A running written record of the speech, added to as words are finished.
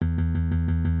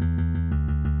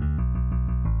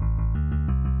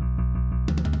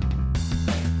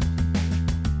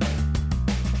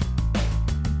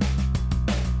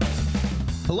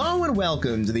Hello and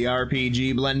welcome to the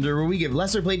RPG Blender, where we give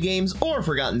lesser played games or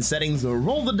forgotten settings the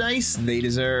roll the dice they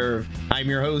deserve. I'm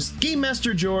your host, Game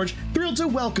Master George, thrilled to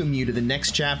welcome you to the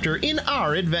next chapter in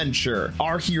our adventure.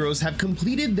 Our heroes have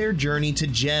completed their journey to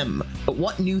Gem, but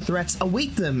what new threats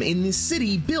await them in this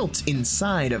city built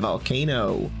inside a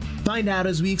volcano? Find out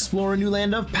as we explore a new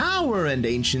land of power and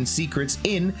ancient secrets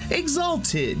in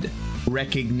Exalted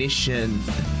Recognition.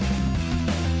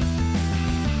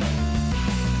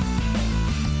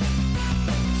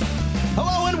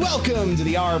 Welcome to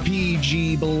the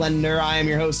RPG Blender. I am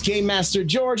your host, Game Master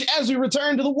George, as we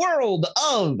return to the world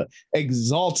of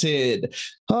Exalted.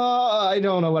 I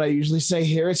don't know what I usually say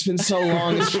here. It's been so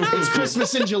long. It's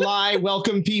Christmas in July.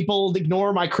 Welcome, people.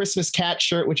 Ignore my Christmas cat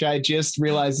shirt, which I just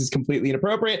realized is completely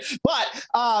inappropriate. But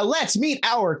let's meet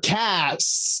our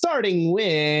cast, starting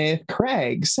with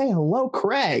Craig. Say hello,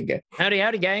 Craig.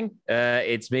 Howdy, gang.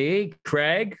 It's me,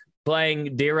 Craig,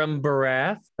 playing Dhiram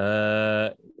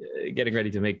Barath, getting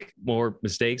ready to make more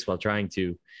mistakes while trying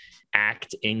to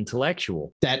act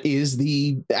intellectual. That is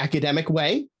the academic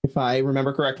way, if I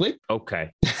remember correctly.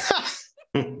 Okay.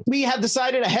 We have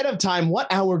decided ahead of time what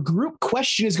our group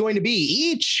question is going to be.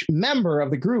 Each member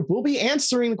of the group will be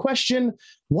answering the question,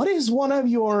 what is one of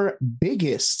your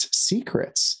biggest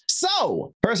secrets?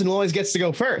 So, person who always gets to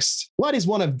go first. What is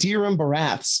one of Dhiram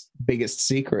Barath's biggest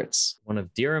secrets? One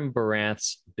of Dhiram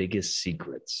Barath's biggest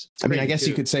secrets. I mean, I guess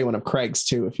you could say one of Craig's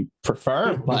too, if you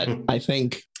prefer, but I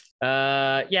think...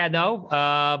 let's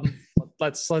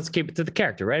keep it to the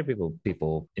character, right?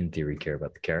 People in theory care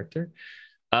about the character.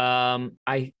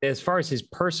 As far as his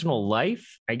personal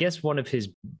life, I guess one of his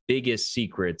biggest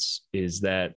secrets is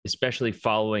that, especially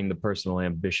following the personal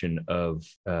ambition of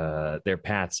their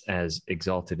paths as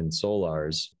Exalted and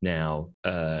Solars now,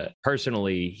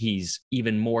 personally, he's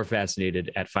even more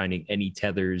fascinated at finding any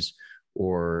tethers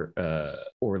or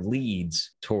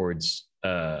leads towards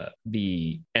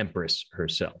the Empress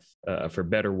herself, for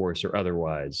better, worse, or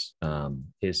otherwise.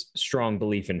 His strong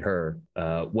belief in her,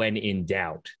 when in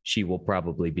doubt, she will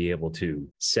probably be able to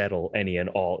settle any and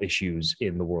all issues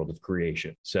in the world of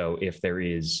creation. So if there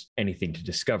is anything to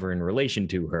discover in relation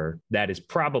to her, that is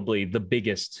probably the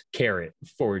biggest carrot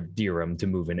for Dhiram to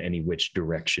move in any which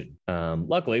direction.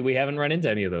 Luckily, we haven't run into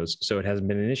any of those, so it hasn't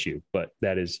been an issue, but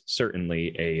that is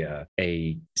certainly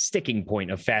a sticking point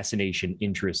of fascination,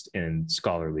 interest, and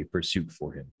scholarly pursuit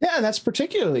for him. Yeah, that's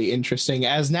particularly interesting,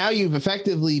 as now you've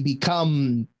effectively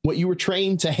become what you were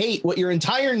trained to hate, what your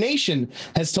entire nation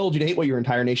has told you to hate, what your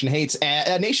entire nation hates,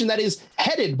 a nation that is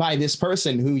headed by this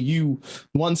person who you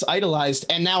once idolized,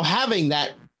 and now having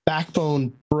that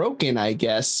backbone broken, I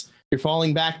guess, you're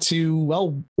falling back to,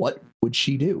 well, what would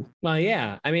she do? Well,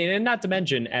 yeah. I mean, and not to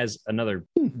mention, as another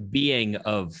being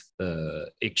of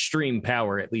extreme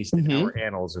power, at least in our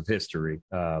annals of history,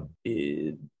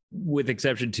 with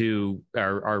exception to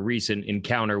our recent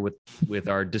encounter with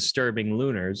our disturbing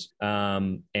lunars,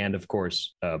 and of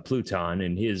course Pluton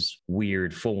in his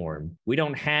weird form, we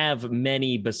don't have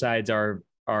many besides our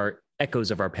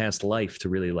echoes of our past life to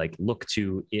really look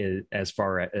to as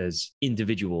far as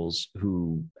individuals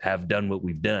who have done what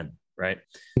we've done, right?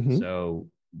 So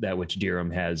that which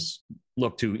Dhiram has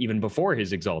looked to even before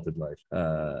his exalted life,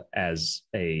 as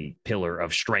a pillar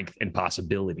of strength and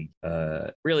possibility.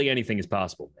 Really anything is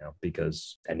possible now,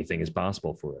 because anything is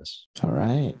possible for us. All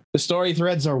right. The story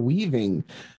threads are weaving.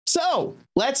 So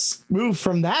let's move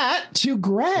from that to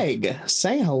Greg.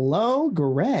 Say hello,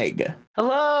 Greg.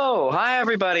 Hello. Hi,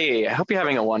 everybody. I hope you're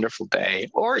having a wonderful day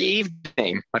or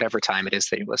evening, whatever time it is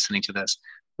that you're listening to this.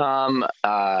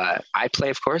 I play,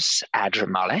 of course,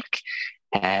 Adramalik.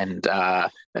 And a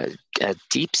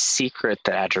deep secret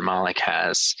that Adramalik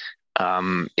has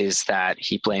is that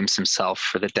he blames himself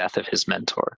for the death of his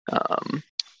mentor.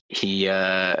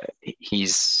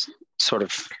 He's sort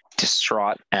of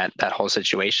distraught at that whole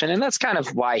situation, and that's kind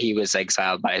of why he was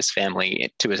exiled by his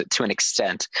family to an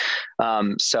extent.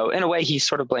 So in a way, he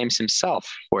sort of blames himself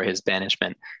for his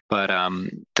banishment. But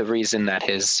the reason that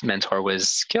his mentor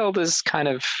was killed is kind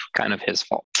of his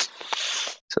fault.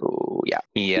 So yeah,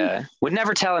 he would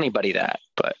never tell anybody that,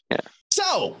 but yeah.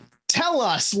 So tell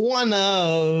us one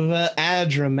of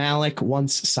Adramalik,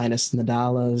 once Sinus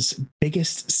Nadala's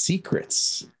biggest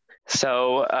secrets.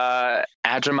 So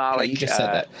Adramalik, you just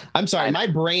said that. I'm sorry, my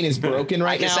brain is broken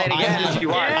right now. Say it again,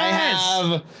 you are.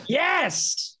 I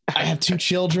have 2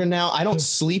 children now. I don't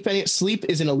sleep. Sleep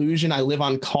is an illusion. I live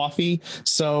on coffee,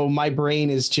 so my brain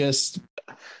is just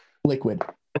liquid.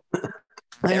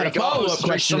 I had a follow-up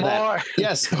question to that.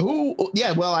 Yes.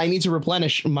 Well, I need to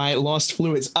replenish my lost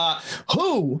fluids.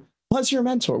 Who was your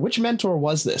mentor? Which mentor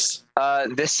was this?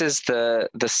 This is the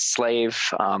slave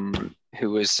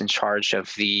who was in charge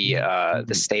of the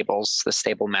stables, the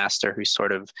stable master, who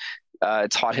sort of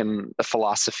taught him the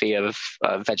philosophy of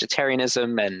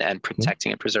vegetarianism and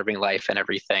protecting and preserving life and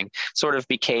everything, sort of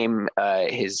became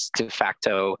his de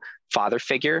facto father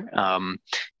figure.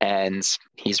 And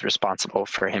he's responsible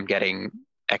for him getting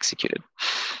executed.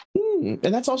 And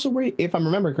that's also where, if I'm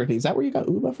remembering correctly, is that where you got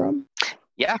Uba from?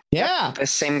 Yeah. Yeah. The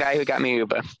same guy who got me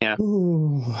Uba. Yeah.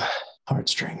 Ooh,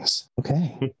 heartstrings.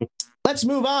 Okay. Let's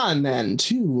move on then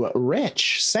to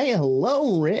Rich. Say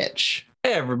hello, Rich.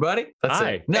 Hey, everybody. That's Hi.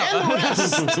 it. No.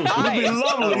 Hi. It'd be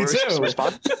lovely, too.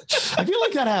 Respond? I feel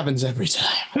like that happens every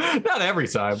time. Not every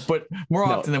time, but more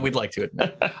often than we'd like to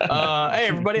admit. Hey,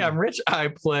 everybody. I'm Rich. I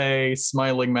play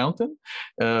Smiling Mountain,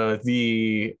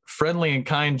 the friendly and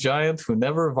kind giant who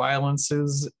never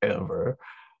violences ever.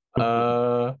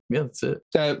 Yeah, that's it.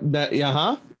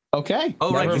 Okay.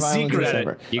 Oh, right, Never the violence secret.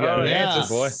 ever. You got an yeah.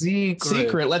 answer, boy.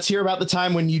 Secret. Let's hear about the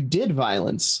time when you did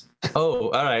violence. Oh,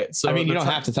 all right. So I mean, you don't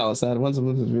have to tell us that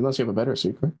unless you have a better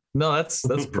secret. No, that's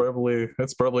probably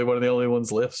one of the only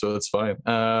ones left, so it's fine.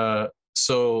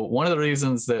 So one of the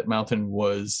reasons that Mountain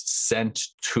was sent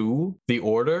to the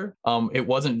Order, it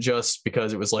wasn't just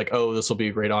because it was like, oh, this will be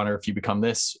a great honor if you become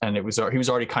this, and he was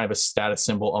already kind of a status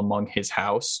symbol among his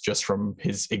house just from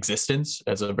his existence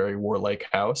as a very warlike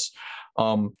house.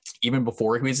 Even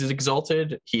before he was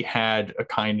exalted, he had a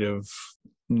kind of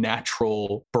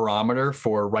natural barometer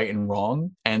for right and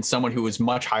wrong, and someone who was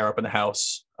much higher up in the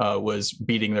house was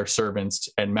beating their servants,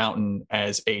 and Mountain,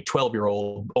 as a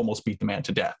 12-year-old, almost beat the man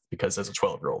to death, because as a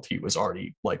 12-year-old he was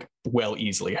already like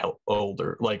easily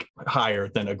older, like higher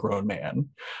than a grown man.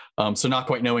 So not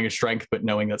quite knowing his strength, but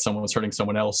knowing that someone was hurting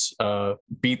someone else,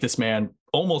 beat this man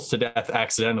almost to death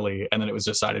accidentally, and then it was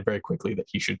decided very quickly that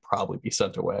he should probably be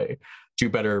sent away to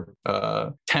better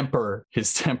temper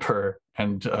his temper,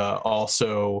 and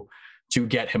also to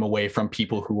get him away from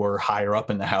people who are higher up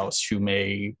in the house who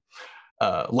may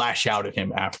lash out at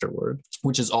him afterward,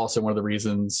 which is also one of the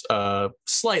reasons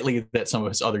slightly that some of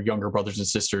his other younger brothers and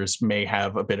sisters may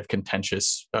have a bit of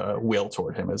contentious will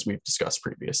toward him, as we've discussed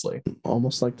previously.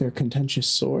 Almost like they're contentious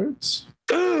swords.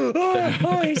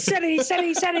 He said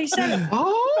it.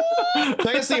 Oh! So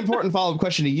I guess the important follow-up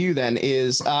question to you then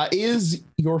is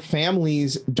your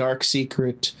family's dark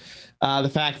secret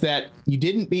the fact that you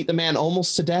didn't beat the man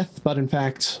almost to death, but in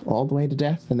fact all the way to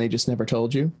death, and they just never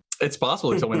told you? It's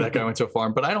possible he told me that guy went to a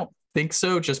farm, but I don't think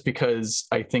so, just because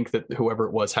I think that whoever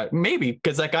it was had, maybe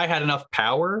because that guy had enough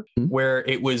power where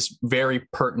it was very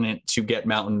pertinent to get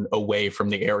Mountain away from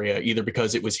the area, either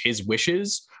because it was his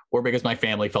wishes or because my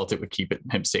family felt it would keep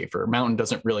him safer. Mountain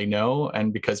doesn't really know,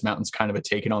 and because Mountain's kind of a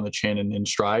take it on the chin and in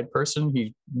stride person,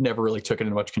 he never really took it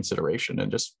into much consideration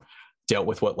and just dealt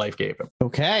with what life gave him.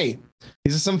 Okay.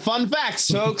 These are some fun facts,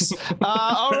 folks.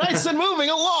 All right, so moving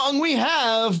along, we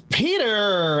have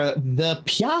Peter the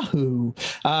Piahu.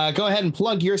 Go ahead and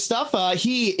plug your stuff.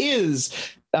 He is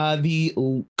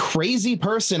the crazy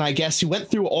person, I guess, who went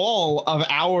through all of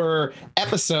our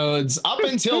episodes up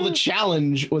until the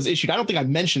challenge was issued. I don't think I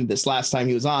mentioned this last time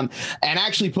he was on, and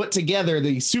actually put together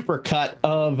the supercut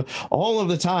of all of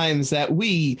the times that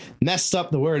we messed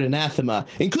up the word anathema,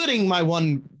 including my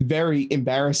one very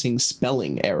embarrassing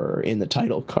spelling error in the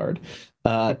title card.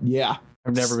 Yeah.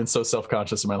 I've never been so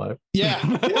self-conscious in my life. Yeah.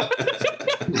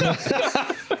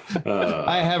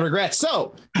 I have regrets.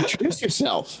 So, introduce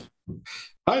yourself.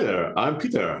 Hi there, I'm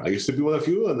Peter. I used to be one of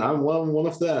you, and I'm one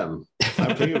of them.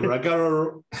 I'm playing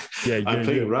Ragara. I'm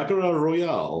playing Ragara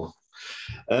Royale,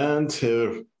 and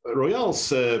Royale's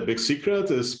big secret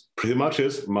is pretty much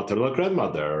his maternal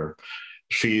grandmother.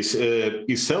 She's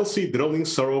Iselsi, droning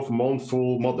sorrow of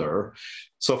mournful mother.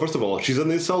 So first of all, she's an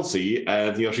Iselsi,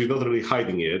 and she's not really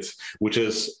hiding it, which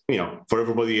is for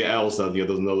everybody else that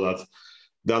doesn't know that.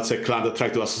 That's a clan that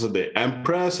tried to assassinate the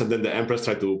Empress, and then the Empress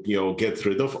tried to, get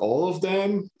rid of all of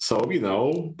them. So,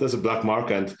 there's a black mark,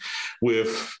 and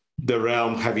with the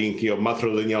realm having,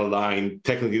 matrilineal line,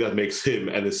 technically that makes him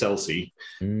an Iselsi.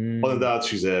 Other than that,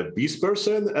 she's a beast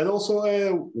person and also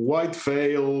a white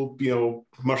veil,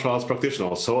 martial arts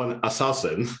practitioner, so an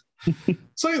assassin.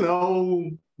 So,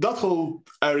 that whole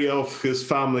area of his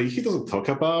family, he doesn't talk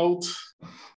about.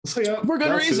 So, yeah. For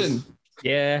good reason.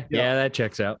 Yeah, that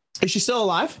checks out. Is she still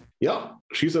alive? Yeah,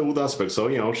 she's a wood aspect, so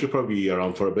she'll probably be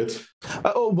around for a bit.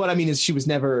 What I mean is, she was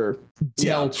never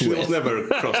dealt she with. was never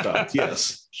crossed out.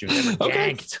 Yes, She was never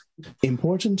ganked.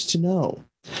 Important to know.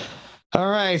 All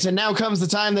right, and now comes the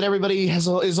time that everybody is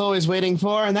always waiting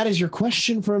for, and that is your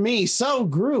question for me. So,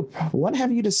 group, what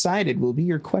have you decided will be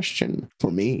your question for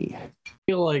me? I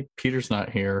feel like Peter's not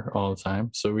here all the time,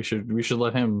 so we should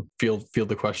let him field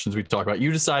the questions we talk about.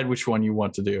 You decide which one you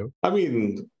want to do. I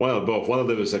mean, well, both. One of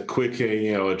them is a quick,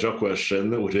 a joke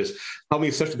question, which is how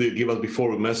many sessions did you give us before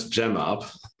we messed Gem up?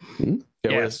 Yeah,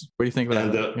 yes. What do you think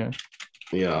about that?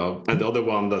 And the other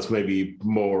one that's maybe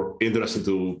more interesting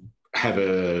to have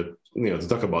to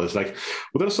talk about is like,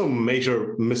 well, there are some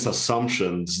major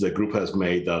misassumptions the group has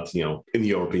made that, in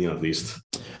your opinion at least.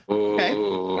 Okay.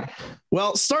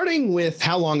 Well, starting with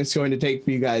how long it's going to take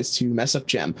for you guys to mess up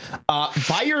Gem.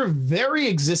 By your very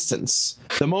existence,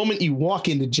 the moment you walk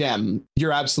into Gem,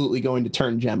 you're absolutely going to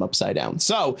turn Gem upside down.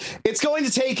 So it's going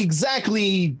to take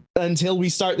exactly until we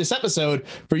start this episode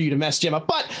for you to mess Gem up.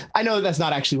 But I know that's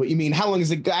not actually what you mean. How long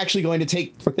is it actually going to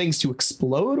take for things to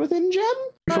explode within Gem?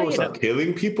 Before we start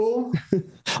killing people?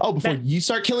 Before you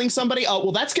start killing somebody? Oh,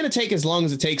 well, that's going to take as long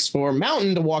as it takes for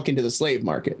Mountain to walk into the slave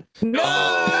market. No!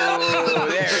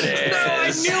 There it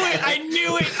is. No, I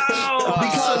knew it. Oh.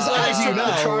 Because, as you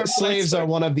know, slaves are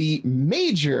one of the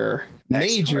major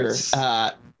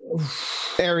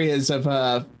areas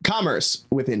of commerce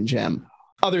within Gem.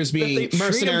 Others being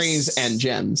mercenaries and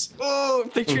gems. Oh,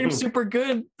 if they treat them super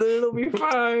good, then it'll be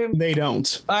fine. They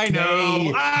don't. I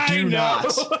know. They do not.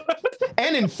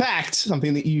 And in fact,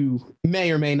 something that you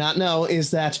may or may not know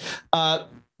is that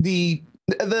the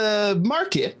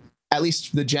market, at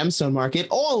least the gemstone market,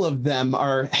 all of them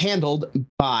are handled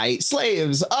by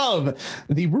slaves of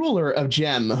the ruler of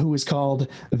Gem, who is called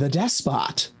the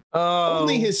Despot.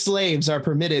 Only his slaves are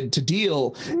permitted to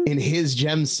deal in his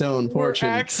gemstone fortune.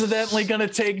 We're accidentally gonna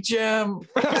take Gem.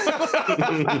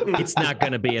 It's not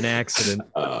gonna be an accident.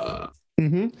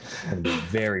 It's gonna be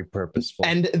very purposeful.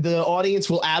 And the audience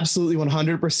will absolutely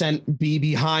 100% be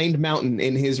behind Mountain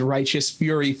in his righteous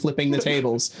fury, flipping the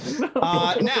tables.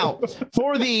 Now,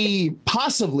 for the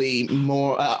possibly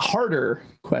more harder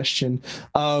question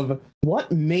of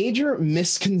what major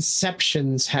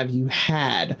misconceptions have you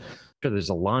had? Sure, there's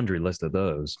a laundry list of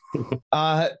those.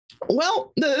 Well,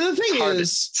 the thing hard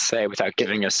is, to say without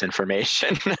giving us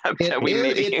information.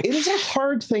 It is a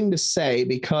hard thing to say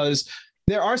because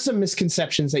there are some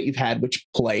misconceptions that you've had which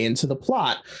play into the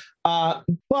plot.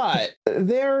 But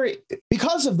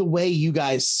because of the way you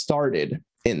guys started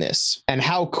in this and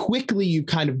how quickly you've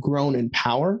kind of grown in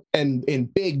power and in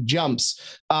big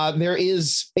jumps, there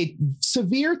is a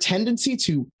severe tendency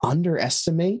to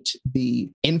underestimate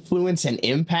the influence and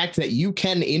impact that you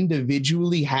can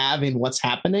individually have in what's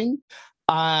happening.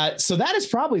 So that is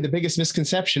probably the biggest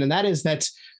misconception, and that is that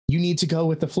you need to go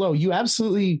with the flow. You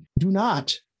absolutely do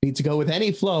not need to go with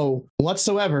any flow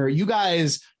whatsoever. You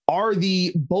guys are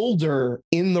the boulder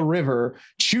in the river,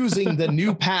 choosing the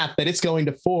new path that going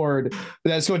to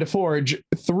forge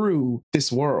through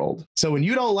this world. So when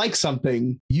you don't like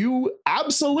something, you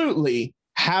absolutely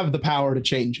have the power to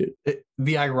change it.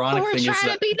 The ironic thing is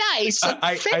that be nice.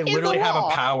 I literally have a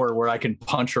power where I can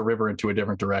punch a river into a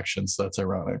different direction. So that's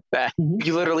ironic.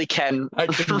 You literally can. I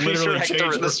can literally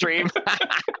change the stream.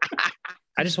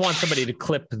 I just want somebody to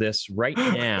clip this right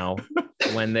now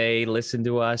when they listen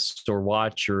to us or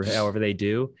watch or however they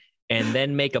do, and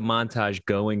then make a montage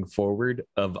going forward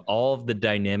of all of the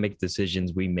dynamic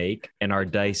decisions we make and our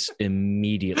dice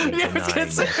immediately denying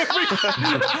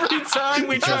every time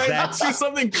we try to do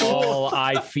something cool. All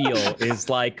I feel is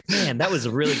like, man, that was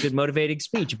a really good motivating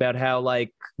speech about how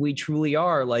like we truly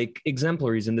are like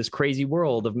exemplaries in this crazy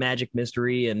world of magic,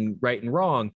 mystery, and right and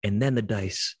wrong. And then the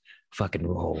dice fucking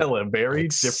roll. A very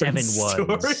like different 7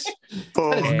 ones.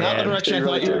 That is not the direction I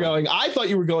thought you were going. I thought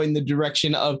you were going the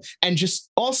direction of, and just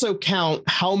also count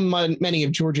how many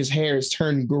of George's hairs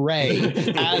turn gray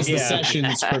as the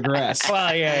sessions progress.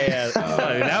 Well,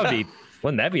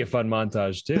 wouldn't that be a fun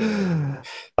montage too?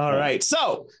 All right.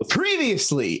 So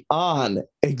previously on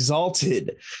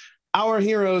Exalted, our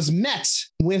heroes met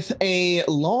with a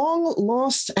long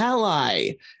lost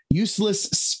ally, Useless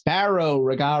Sparrow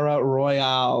Regara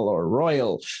Royale or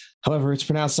Royal. However it's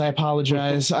pronounced, I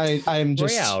apologize. I'm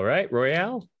just... Royale, right?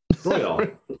 Royale?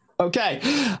 Okay.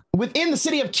 Within the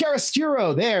city of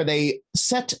Chiaroscuro, they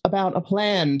set about a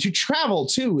plan to travel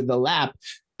to the Lap,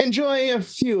 enjoy a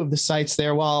few of the sights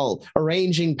there while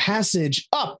arranging passage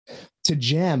up to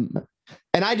Gem.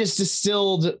 And I just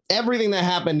distilled everything that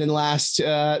happened in last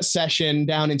session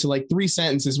down into like 3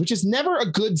 sentences, which is never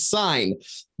a good sign.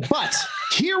 But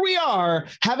here we are,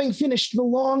 having finished the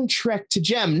long trek to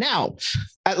Gem. Now,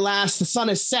 at last, the sun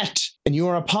is set, and you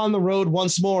are upon the road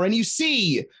once more, and you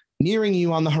see nearing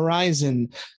you on the horizon,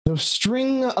 the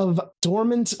string of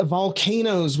dormant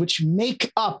volcanoes which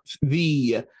make up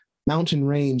the mountain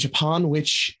range upon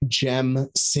which Gem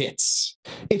sits.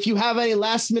 If you have any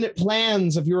last-minute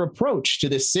plans of your approach to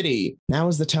this city, now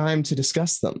is the time to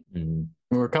discuss them. Mm-hmm.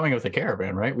 We're coming with a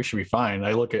caravan, right? We should be fine.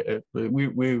 I look at it. We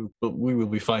will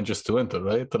be fine just to enter,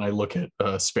 right? Then I look at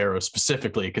Sparrow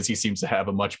specifically because he seems to have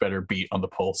a much better beat on the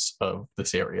pulse of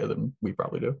this area than we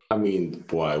probably do. I mean,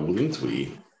 why wouldn't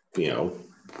we?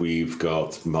 We've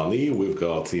got money. We've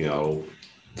got, the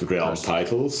ground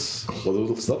titles. What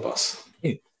will stop us?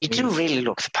 You do really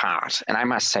look the part, and I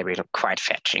must say we look quite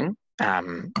fetching.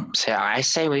 So I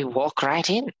say we walk right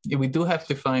in. Yeah, we do have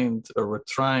to find, or we're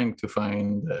trying to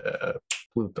find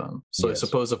Pluton. So yes. I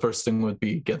suppose the first thing would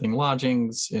be getting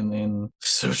lodgings and then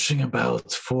searching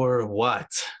about for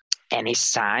what? Any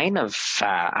sign of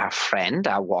our friend,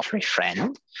 our watery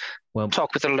friend? Well,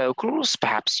 talk with the locals,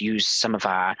 perhaps use some of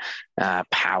our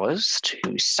powers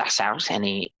to suss out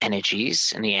any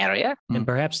energies in the area. And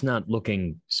perhaps not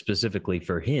looking specifically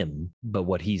for him, but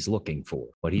what he's looking for.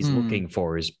 What he's looking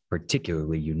for is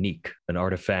particularly unique, an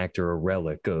artifact or a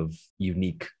relic of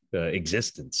unique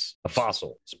existence, a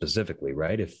fossil specifically,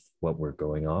 right? If what we're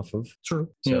going off of. True.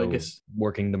 So yeah, I guess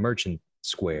working the merchant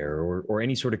square or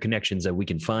any sort of connections that we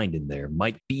can find in there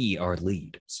might be our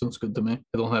lead. Sounds good to me.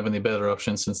 I don't have any better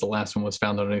options since the last one was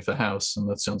found underneath the house, and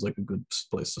that sounds like a good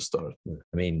place to start.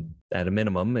 I mean, at a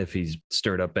minimum, if he's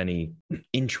stirred up any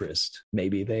interest,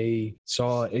 maybe they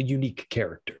saw a unique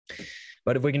character.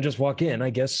 But if we can just walk in, I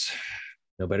guess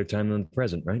no better time than the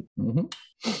present, right? Mm-hmm.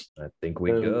 I think we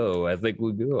go.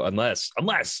 Unless.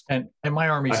 And my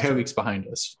army's 2 weeks behind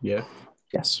us. Yeah.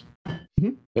 Yes.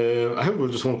 I have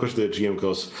just one question to the GM,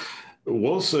 because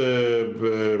was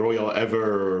Royal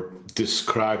ever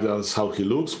described as how he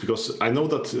looks? Because I know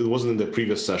that it wasn't in the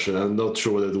previous session. I'm not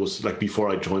sure whether it was like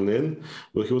before I joined in,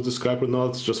 whether he was described or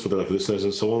not, just for the listeners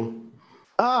and so on.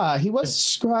 He was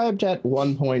described at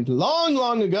one point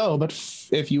long ago, but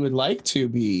if you would like to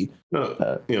be...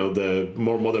 the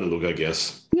more modern look, I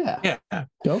guess. Yeah.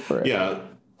 Go for it. Yeah.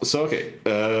 So, okay.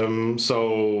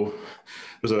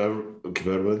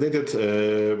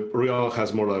 Royal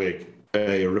has more like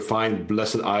a refined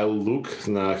Blessed Isle look.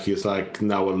 He's like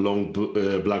now a long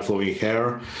black flowing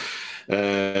hair,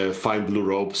 fine blue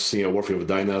robes, worthy of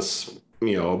Dynas,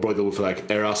 embroidered with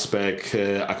like air aspect,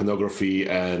 iconography,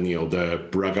 and the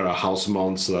Bragara house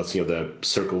mount. So that's the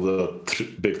circle,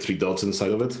 the big 3 dots inside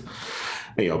of it.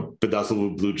 And, bedazzled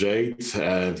with blue jade,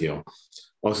 and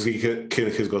obviously,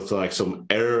 he's got like some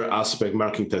air aspect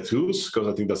marking tattoos, because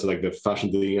I think that's like the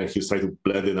fashion thing, and he's trying to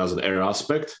blend in as an air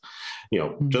aspect.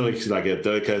 Generally he's like a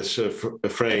delicate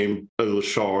frame, a little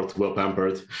short, well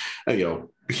pampered, and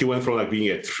he went from like being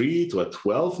a 3 to a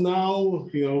 12 now.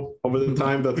 Over the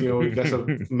time that you guys have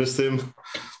missed him.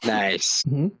 Nice.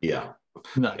 Mm-hmm. Yeah.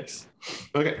 Nice.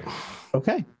 Okay.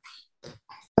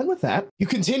 And with that, you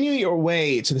continue your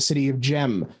way to the city of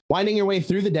Gem, winding your way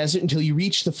through the desert until you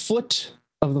reach the foot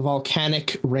of the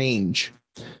volcanic range.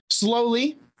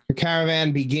 Slowly, your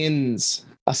caravan begins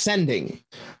ascending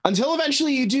until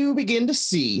eventually you do begin to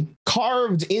see,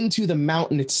 carved into the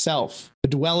mountain itself, the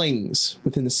dwellings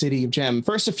within the city of Gem.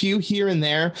 First, a few here and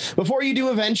there, before you do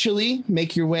eventually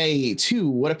make your way to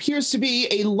what appears to be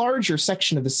a larger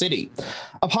section of the city,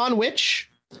 upon which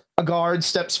a guard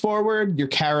steps forward, your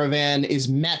caravan is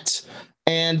met,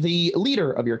 and the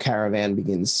leader of your caravan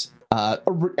begins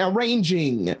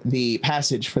arranging the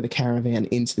passage for the caravan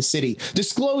into the city,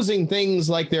 disclosing things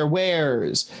like their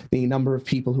wares, the number of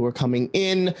people who are coming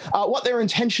in, what their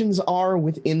intentions are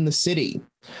within the city.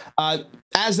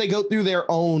 As they go through their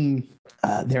own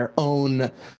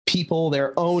people,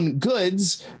 their own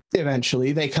goods,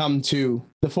 eventually they come to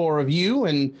the 4 of you,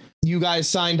 and you guys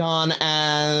signed on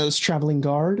as traveling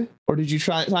guard, or did you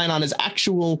sign on as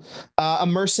actual a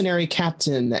mercenary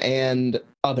captain and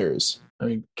others? I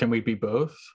mean, can we be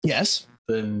both? Yes.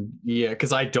 Then, yeah,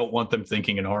 because I don't want them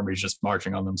thinking an army's just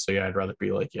marching on them. So, yeah, I'd rather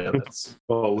be like, yeah, that's...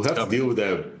 Well, we'll have to deal with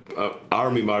the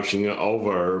army marching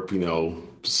over,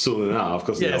 soon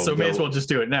enough. So may as well just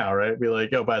do it now, right? Be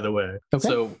like, oh, by the way. Okay.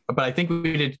 So, but I think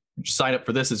we did sign up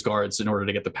for this as guards in order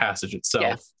to get the passage itself.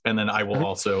 Yeah. And then I will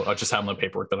also just have on the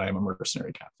paperwork that I am a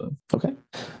mercenary captain. Okay.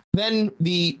 Then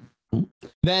the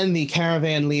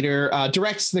caravan leader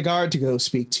directs the guard to go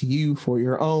speak to you for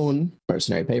your own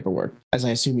mercenary paperwork, as I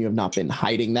assume you have not been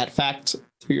hiding that fact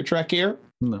through your trek here.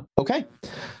 No. Okay.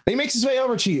 He makes his way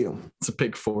over to you. It's a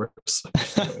big force.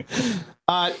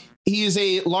 He is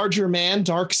a larger man,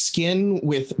 dark skin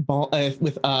with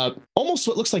almost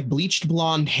what looks like bleached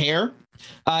blonde hair.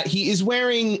 He is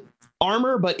wearing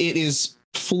armor, but it is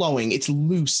flowing. It's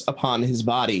loose upon his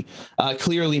body,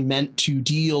 clearly meant to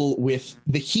deal with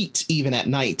the heat even at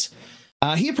night.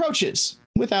 He approaches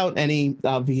without any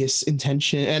obvious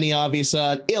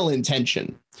ill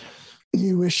intention.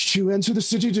 You wish to enter the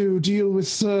city to deal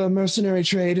with mercenary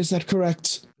trade, is that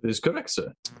correct? It is correct,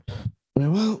 sir. Very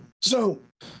well. So,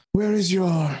 where?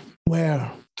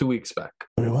 2 weeks back.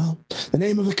 Very well. The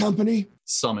name of the company?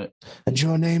 Summit. And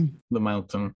your name? The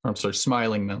mountain. I'm sorry,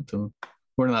 Smiling Mountain.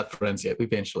 We're not friends yet.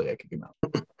 Eventually I can be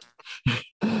Mountain.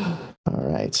 All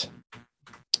right.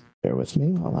 Bear with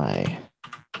me while I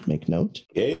make note.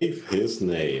 Gave his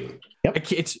name.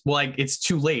 Yep. It's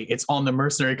too late. It's on the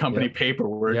mercenary company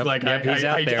paperwork. I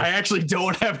actually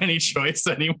don't have any choice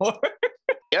anymore.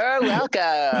 You're welcome.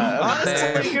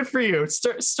 Honestly, good for you.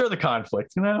 Stir the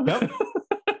conflict, you know? Yep.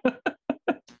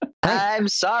 I'm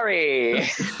sorry.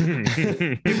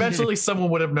 Eventually, someone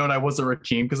would have known I was a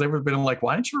Rakim because they would have been like,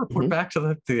 "Why didn't you report back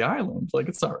to the island?" Like,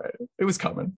 it's all right. It was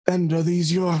coming. And are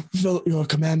these your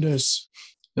commanders?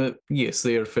 Yes,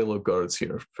 they are fellow guards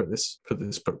here for this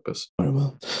purpose. Very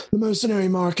well. The mercenary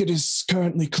market is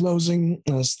currently closing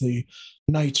as the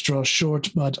night draws short,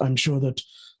 but I'm sure that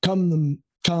come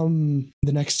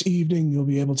the next evening, you'll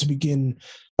be able to begin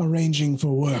arranging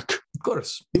for work. Of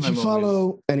course. If you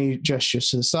follow any gestures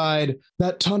to the side,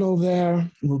 that tunnel there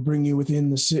will bring you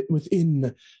within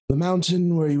the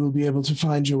mountain, where you will be able to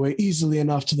find your way easily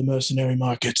enough to the mercenary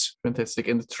market. Fantastic.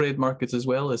 And the trade market as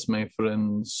well, as my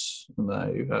friends and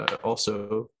I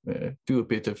also do a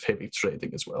bit of heavy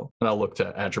trading as well. And I'll look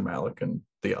to Adramalik and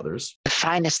the others. The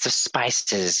finest of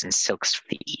spices and silks from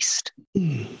the east.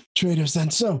 Traders then.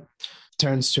 So,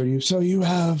 turns to you. So you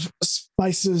have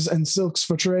spices and silks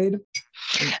for trade?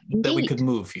 That we could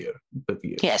move here. But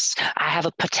yes, I have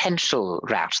a potential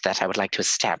route that I would like to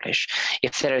establish.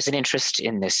 If there is an interest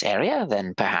in this area,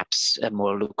 then perhaps a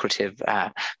more lucrative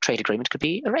trade agreement could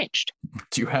be arranged.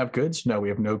 Do you have goods? No, we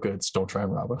have no goods. Don't try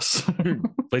and rob us.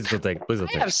 Please don't take.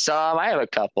 I have some. I have a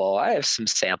couple. I have some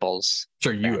samples.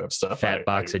 Sure, you have stuff. Fat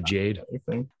box of jade.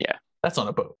 Yeah. That's on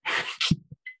a boat.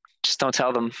 Just don't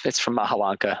tell them it's from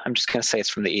Mahalanka. I'm just going to say it's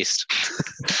from the east.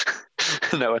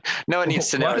 No one needs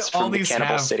to know it's from the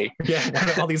Cannibal City. Yeah,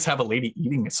 why do all these have a lady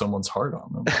eating someone's heart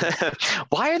on them?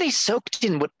 Why are they soaked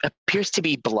in what appears to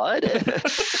be blood?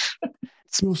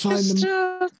 You'll find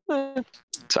them.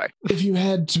 Sorry. If you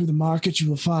head to the market, you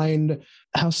will find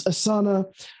House Asana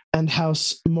and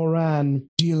House Moran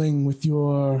dealing with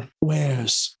your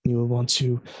wares. You will want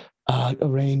to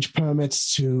arrange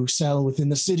permits to sell within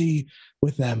the city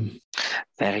with them.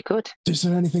 Very good. Is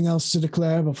there anything else to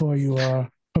declare before you are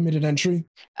permitted entry?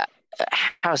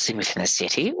 Housing within the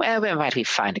city. Where might we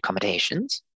find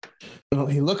accommodations? Well,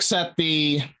 he looks at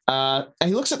the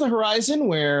horizon,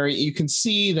 where you can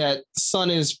see that the sun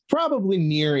is probably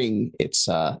nearing its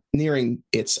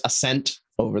ascent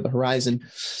over the horizon.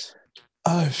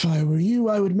 If I were you,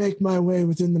 I would make my way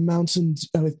within the mountains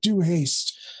with due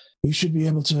haste. You should be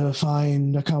able to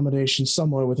find accommodation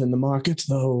somewhere within the market,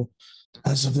 though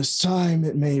as of this time,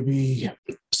 it may be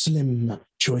slim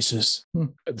choices.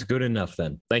 It's good enough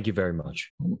then. Thank you very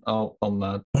much. I'll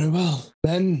nod. Very well.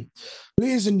 Then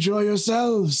please enjoy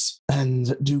yourselves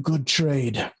and do good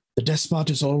trade. The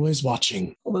despot is always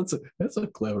watching. Well, that's a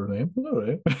clever name. All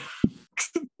right.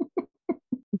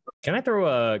 Can I throw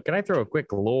a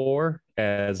quick lore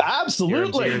as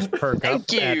absolutely your ears perk up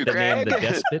Thank you, at the name Greg.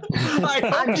 The Despot?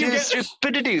 I'm too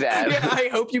stupid to do that. Yeah, I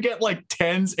hope you get like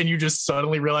 10s and you just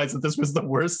suddenly realize that this was the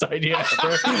worst idea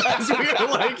ever. As we are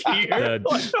like here,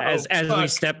 as we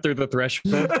step through the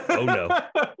threshold. Oh no.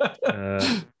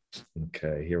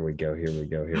 Okay, here we go.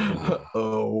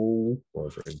 Oh, 4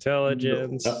 for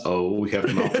intelligence. We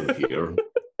have nothing here.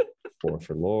 4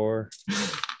 for lore.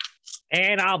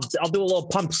 And I'll do a little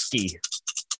pump ski.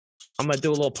 I'm gonna do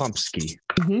a little pump ski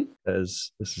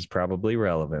because this is probably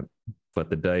relevant. But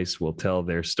the dice will tell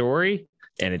their story,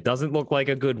 and it doesn't look like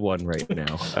a good one right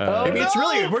now. Maybe it's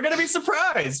really good. We're gonna be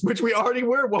surprised, which we already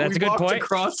were when we walked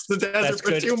across the desert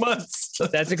for 2 months.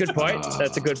 That's a good point.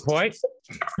 That's a good point.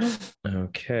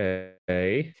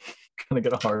 Okay. Gonna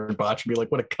get a hard botch and be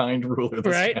like, what a kind ruler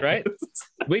this right.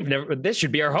 This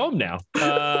should be our home now.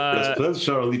 Let's pledge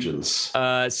our allegiance.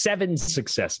 7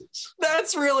 successes.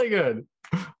 That's really good.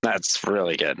 That's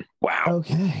really good. Wow.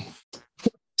 Okay.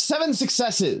 7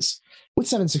 successes. With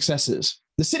 7 successes,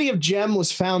 the city of Gem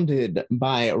was founded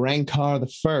by Rankar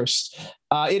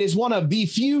I. It is one of the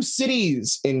few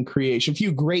cities in creation,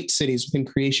 few great cities within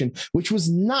creation, which does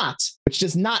not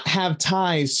have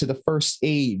ties to the First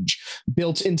Age,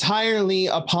 built entirely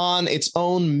upon its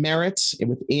own merit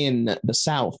within the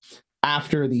South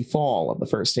after the fall of the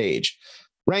First Age.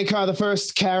 Rankar the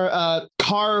First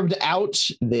carved out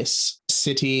this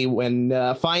city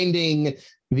when finding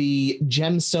the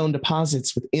gemstone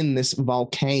deposits within this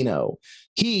volcano.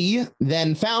 He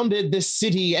then founded this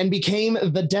city and became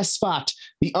the despot,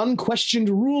 the unquestioned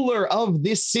ruler of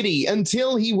this city,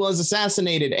 until he was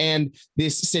assassinated and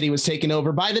this city was taken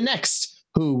over by the next,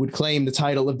 who would claim the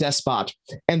title of despot,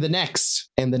 and the next,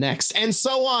 and the next, and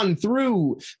so on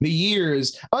through the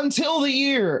years until the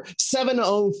year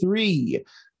 703,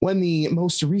 when the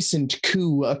most recent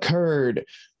coup occurred,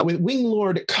 with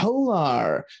Winglord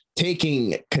Kolar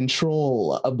taking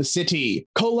control of the city.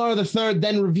 Kolar III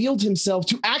then revealed himself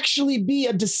to actually be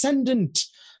a descendant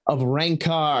of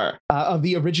Rankar, of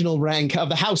the original rank of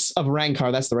the House of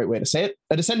Rankar. That's the right way to say it.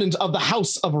 A descendant of the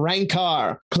House of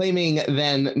Rankar, claiming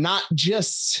then not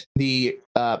just the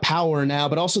power now,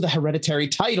 but also the hereditary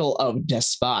title of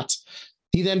despot.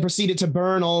 He then proceeded to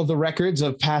burn all of the records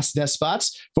of past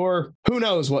despots for who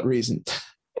knows what reason.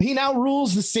 He now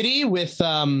rules the city with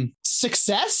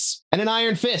success and an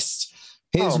iron fist.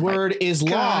 His word is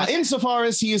law insofar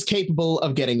as he is capable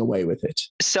of getting away with it.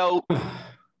 So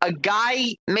a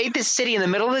guy made this city in the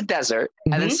middle of the desert,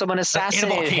 and then someone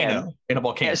assassinated him. In a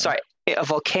volcano. Yeah, sorry. A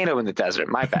volcano in the desert.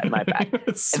 My bad.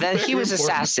 And then he was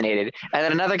assassinated. And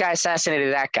then another guy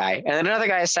assassinated that guy. And then another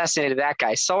guy assassinated that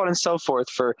guy, so on and so forth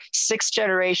for 6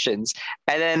 generations.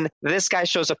 And then this guy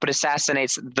shows up and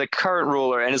assassinates the current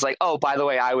ruler and is like, oh, by the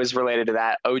way, I was related to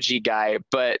that OG guy,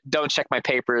 but don't check my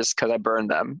papers because I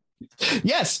burned them.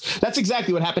 Yes, that's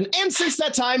exactly what happened. And since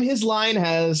that time, his line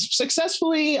has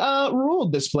successfully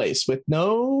ruled this place with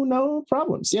no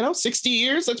problems. 60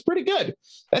 years, that's pretty good.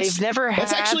 That's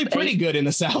actually pretty good in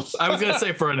the South. I was going to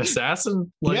say, for an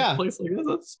assassin place like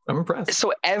this, I'm impressed.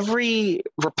 So every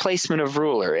replacement of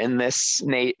ruler in this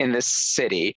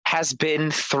city has been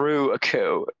through a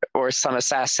coup or some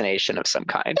assassination of some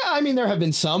kind. Yeah, I mean, there have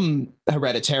been some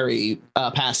hereditary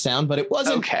passed down, but it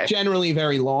wasn't generally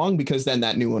very long, because then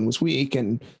that new one was weak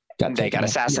and they got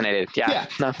assassinated. Yeah.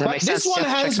 No, that makes sense. This one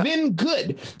has been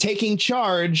good, taking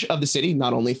charge of the city,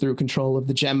 not only through control of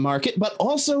the gem market, but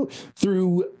also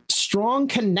through strong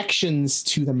connections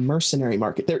to the mercenary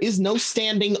market. There is no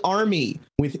standing army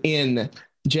within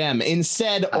Gem.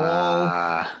 Instead,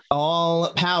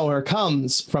 all power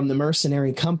comes from the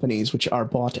mercenary companies, which are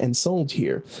bought and sold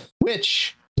here,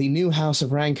 which the new House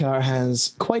of Rankar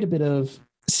has quite a bit of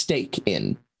stake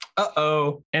in.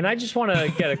 And I just want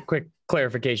to get a quick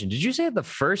clarification. Did you say the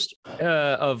first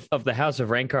of the House of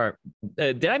Rankar?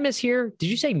 Did I mishear? Did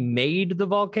you say made the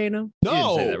volcano? No, you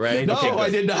didn't say that, right? No, okay, I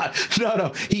did not.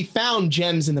 No. He found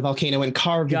gems in the volcano and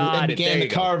began the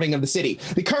carving of the city.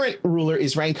 The current ruler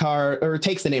is Rankar, or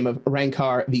takes the name of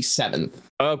Rankar the Seventh.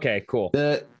 Okay, cool.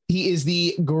 He is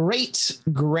the great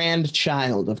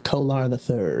grandchild of Kolar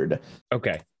III.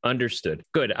 Okay, understood.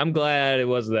 Good. I'm glad it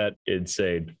wasn't that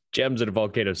insane. Gems in a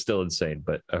volcano is still insane,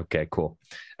 but okay, cool.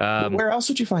 Where else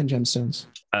would you find gemstones?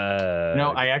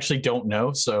 No, I actually don't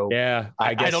know. So yeah,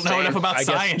 I don't know enough about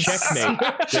science. Checkmate.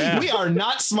 Yeah. We are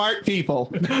not smart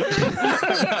people.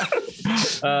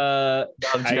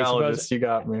 Geologist, you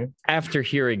got me. After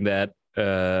hearing that,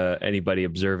 anybody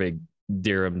observing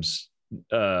Dirham's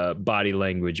body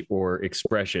language or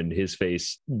expression, his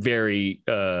face very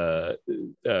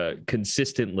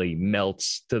consistently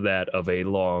melts to that of a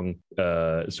long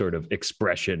sort of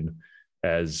expression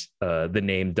as the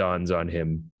name dawns on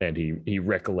him, and he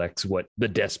recollects what the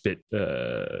despot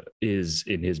is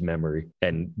in his memory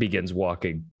and begins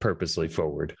walking purposely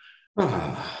forward.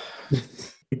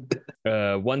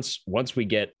 Once we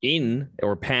get in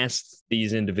or past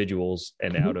these individuals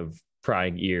and out of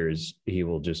prying ears, he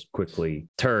will just quickly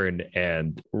turn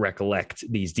and recollect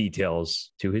these details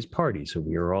to his party, so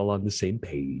we are all on the same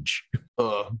page.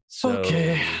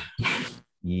 Okay.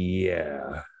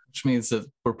 Yeah. Which means that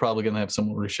we're probably going to have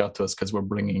someone reach out to us because we're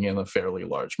bringing in a fairly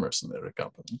large mercenary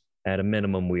company. At a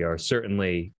minimum, we are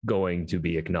certainly going to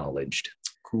be acknowledged.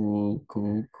 Cool.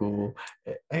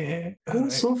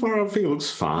 So far, everything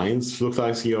looks fine. It looks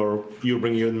like you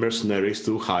bring in mercenaries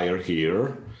to hire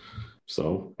here.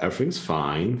 So everything's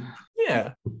fine.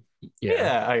 Yeah.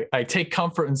 I take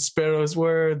comfort in Sparrow's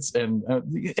words, and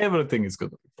everything is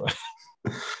going to be fine.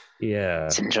 Yeah.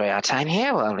 Let's enjoy our time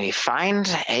here while we find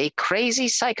a crazy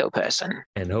psycho person.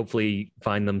 And hopefully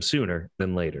find them sooner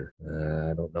than later.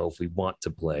 I don't know if we want to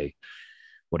play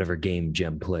whatever game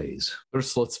Gem plays.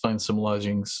 First, let's find some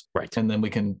lodgings. Right. And then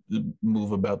we can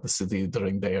move about the city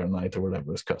during day or night or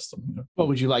whatever is custom. What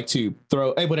would you like to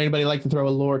throw? Would anybody like to throw a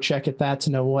lore check at that to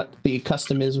know what the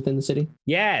custom is within the city?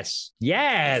 Yes. Do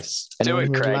it, Craig.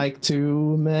 Would like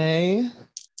to, May?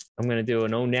 I'm going to do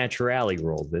an au naturale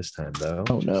roll this time, though.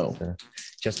 Oh, no.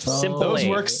 Just a simple Those 8.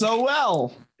 work so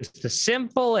well. Just a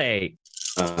simple 8.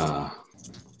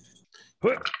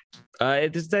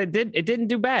 It didn't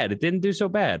do bad. It didn't do so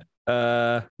bad.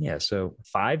 Yeah, so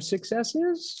 5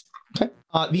 successes. Okay.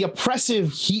 The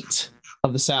oppressive heat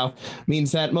of the South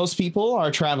means that most people are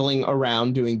traveling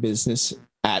around doing business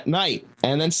at night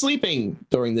and then sleeping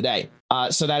during the day.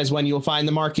 So that is when you'll find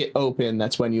the market open.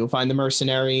 That's when you'll find the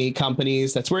mercenary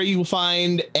companies. That's where you will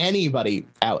find anybody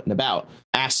out and about.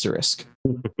 Asterisk.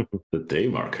 The day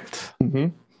market. Mm-hmm.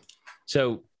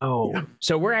 So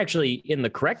we're actually in the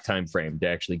correct time frame to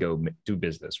actually go do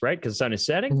business, right? Because the sun is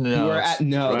setting. You are at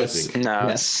rising.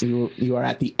 yes, you are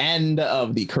at the end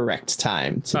of the correct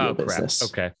time to do business.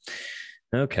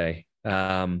 Okay.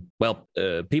 Well,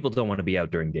 people don't want to be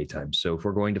out during daytime, so if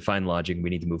we're going to find lodging, we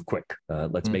need to move quick.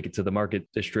 Let's make it to the market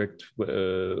district,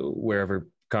 wherever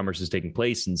commerce is taking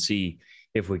place, and see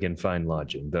if we can find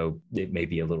lodging. Though it may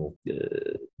be a little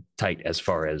tight as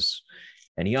far as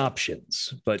any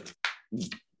options, but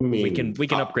we can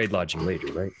upgrade lodging later,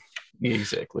 right? Yeah,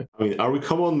 exactly. I mean, are we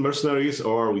common mercenaries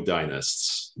or are we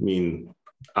dynasts? I mean,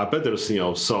 I bet there's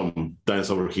some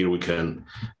dynasts over here we can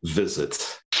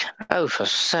visit. Oh, for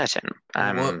certain.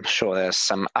 I'm sure there's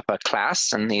some upper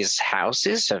class in these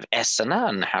houses of Essener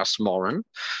and House Moran.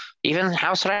 Even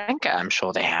House Ranka, I'm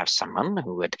sure they have someone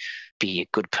who would be a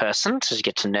good person to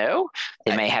get to know.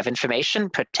 They may have information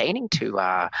pertaining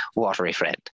to Watery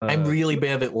Friend. I'm really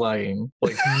bad at lying,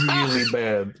 like really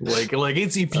bad. Like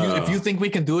it's if you think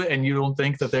we can do it and you don't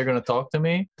think that they're gonna talk to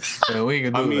me, then we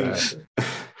can do that.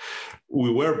 We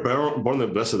were born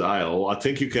in Blessed Isle. I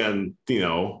think you can,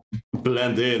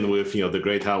 blend in with, the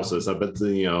great houses. I bet,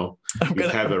 you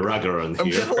have a Raggaron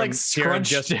here. I'm gonna Kieran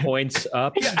just points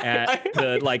up at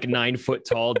the 9-foot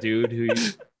tall dude who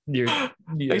I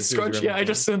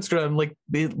just sensed I'm like,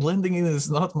 blending in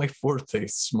is not my forte,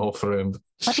 small friend.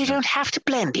 But you don't have to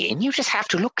blend in. You just have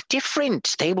to look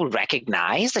different. They will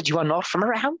recognize that you are not from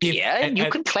around here, and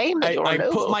you can claim that you're a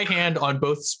noble. I put my hand on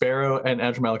both Sparrow and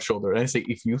Adramalic's shoulder, and I say,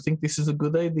 if you think this is a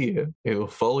good idea, I will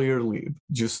follow your lead.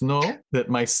 Just know that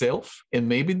myself, and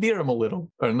maybe Dirham a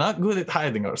little, are not good at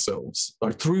hiding ourselves,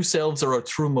 our true selves or our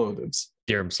true motives.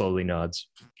 Dirham slowly nods.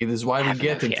 It is why we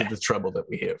get into the trouble that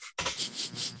we have.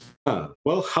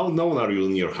 Well, how known are you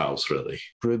in your house, really?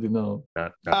 Pretty known.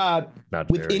 Not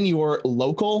within your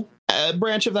local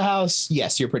branch of the house,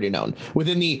 yes, you're pretty known.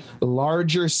 Within the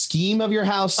larger scheme of your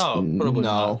house, probably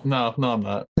no. No, I'm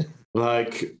not.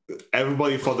 Like,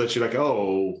 everybody thought that you're like,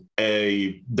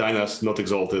 a dynast not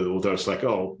exalted. There's like,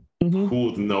 who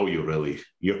would know you, really?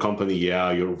 Your company,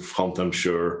 your front, I'm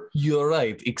sure. You're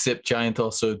right, except Giant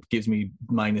also gives me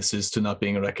minuses to not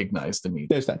being recognized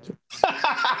immediately. There's that too.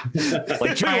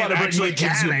 Like Giant actually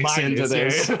gives you into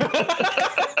this.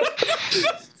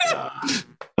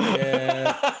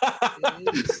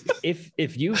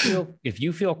 If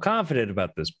you feel confident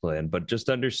about this plan, but just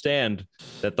understand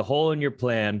that the hole in your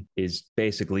plan is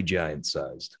basically giant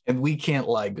sized, and we can't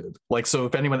lie good. Like, so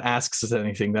if anyone asks us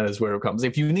anything, that is where it comes.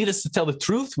 If you need us to tell the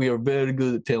truth, we are very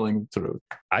good at telling the truth.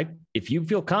 If you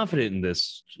feel confident in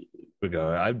this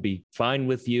regard, I'd be fine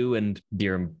with you. And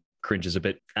Dirham cringes a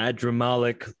bit.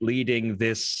 Adramalik leading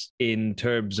this in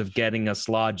terms of getting us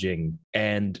lodging,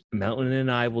 and Mountain and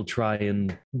I will try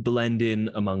and blend in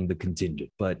among the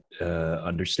contingent. But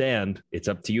understand, it's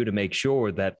up to you to make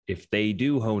sure that if they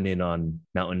do hone in on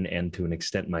Mountain and to an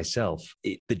extent myself,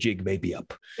 the jig may be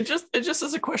up. It just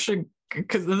is a question,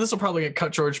 because this will probably get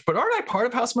cut, George. But aren't I part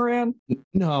of House Moran?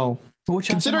 No.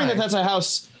 Considering that that's a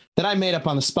house that I made up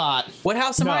on the spot. What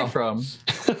house am I from?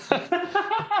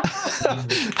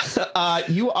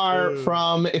 You are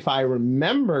from, if I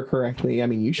remember correctly, I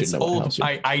mean, you should know. Old.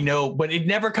 I know, but it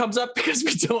never comes up because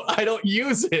I don't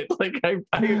use it. Like I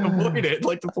avoid it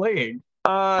like the plague.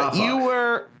 You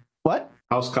were what?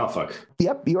 House Kafak.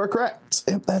 Yep, you are correct.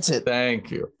 Yep, that's it.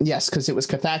 Thank you. Yes, because it was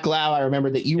Kathaklau. I remember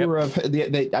that you were I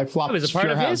flopped. It was a part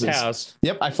your of houses. his house.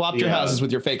 Yep, I flopped your houses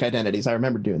with your fake identities. I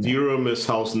remember doing that. Dirham is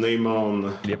House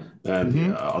Naaman. Yep. And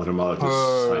Adramalik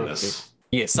is Sinus.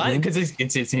 Yeah, Silent, because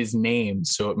it's his name,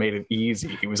 so it made it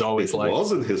easy. He was always it like... It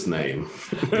wasn't his name.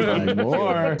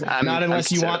 More. Not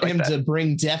unless you want him to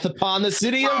bring death upon the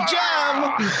city of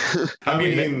Gem. I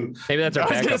mean... Maybe that's our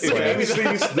backup plan. Maybe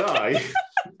things die.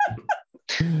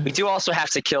 We do also have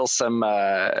to kill some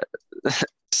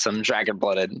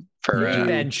dragon-blooded for...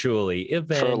 Eventually.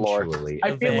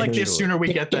 I feel like the sooner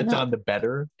we get that done, the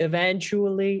better.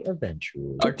 Eventually.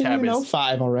 Good thing you know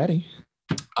 5 already.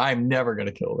 I'm never going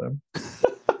to kill them.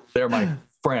 They're my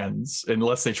friends,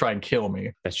 unless they try and kill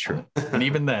me. That's true. And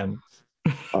even then,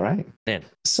 All right. Man.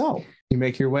 So you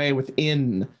make your way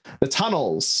within the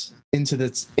tunnels into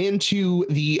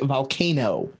the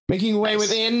volcano. Making your way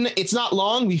within, it's not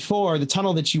long before the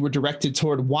tunnel that you were directed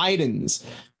toward widens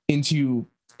into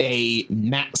a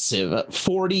massive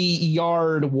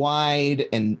 40-yard wide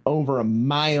and over a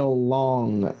mile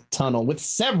long tunnel with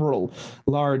several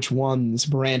large ones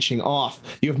branching off.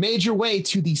 You have made your way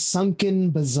to the Sunken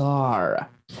Bazaar,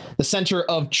 the center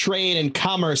of trade and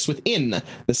commerce within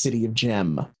the city of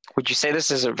Gem. Would you say this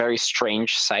is a very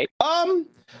strange sight?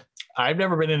 I've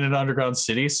never been in an underground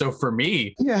city, so for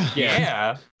me,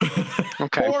 yeah.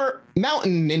 Okay. For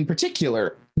Mountain in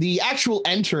particular, the actual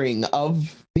entering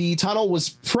of the tunnel was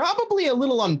probably a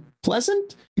little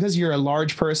unpleasant because you're a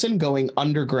large person going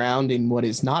underground in what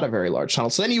is not a very large tunnel.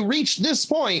 So then you reach this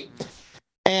point,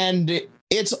 and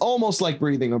it's almost like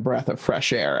breathing a breath of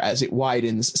fresh air as it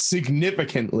widens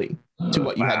significantly to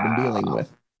what you had been dealing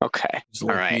with. Okay. It's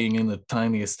like being in the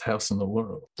tiniest house in the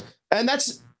world. And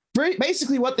that's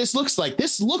basically what this looks like.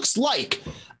 This looks like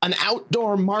an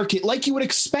outdoor market like you would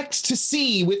expect to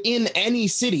see within any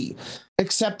city,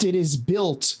 except it is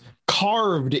built,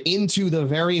 carved into the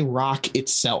very rock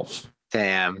itself.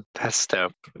 Damn, that's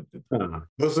dope.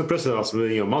 That's impressive as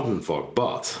being a mountain folk,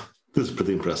 but this is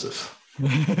pretty impressive.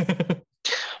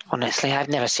 Honestly, I've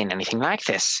never seen anything like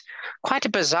this. Quite a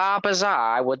bizarre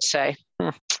bazaar, I would say.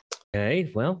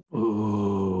 Okay, well,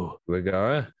 Ooh.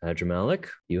 Rigara, Adramalik,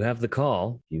 you have the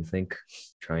call. You think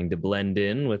trying to blend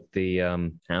in with the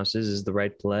houses is the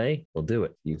right play? We'll do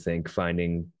it. You think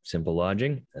finding simple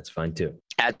lodging? That's fine too.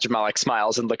 Adramalik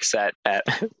smiles and looks at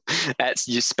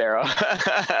you, Sparrow.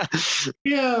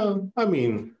 Yeah, I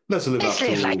mean, let's live up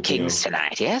to like kings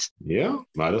tonight, yes? Yeah,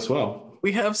 might as well.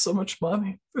 We have so much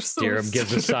money. Dirham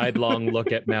gives a sidelong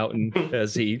look at Mountain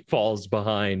as he falls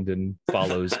behind and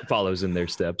follows in their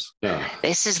steps. Yeah.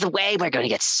 This is the way we're going to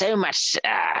get so much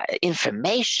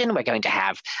information. We're going to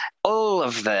have all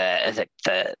of the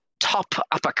top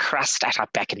upper crust at our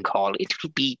beck and call. It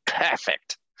will be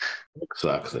perfect.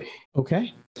 Exactly.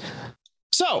 Okay.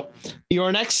 So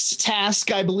your next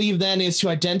task, I believe, then is to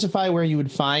identify where you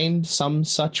would find some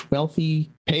such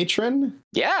wealthy patron.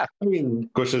 Yeah. I mean,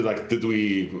 question is like, did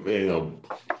we,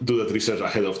 do that research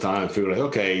ahead of time? Figure like,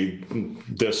 okay,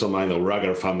 there's some,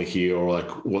 Ragar family here, or like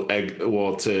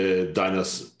what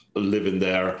Dinas live in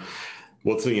there,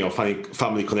 what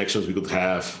family connections we could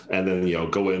have, and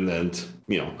then go in and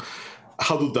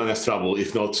how do Dinas travel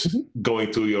if not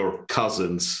going to your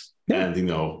cousins and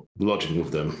lodging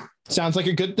with them? Sounds like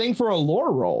a good thing for a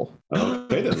lore roll.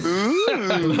 Okay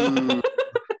then.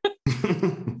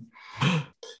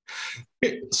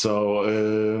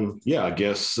 So I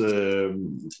guess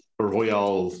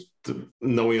Royal,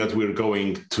 knowing that we're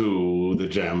going to the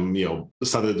Gem,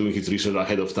 started doing his research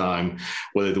ahead of time,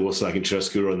 whether it was like in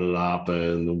Chesky or in the lab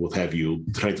and what have you,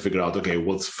 trying to figure out, okay,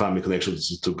 what family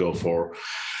connections to go for,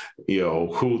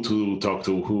 who to talk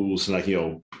to, who's like,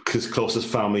 his closest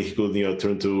family he could,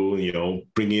 turn to,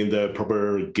 bring in the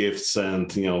proper gifts and,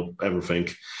 everything.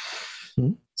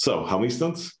 Hmm? So how many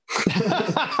stunts?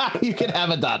 You can have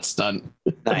a dot stunt.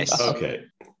 Nice. Okay.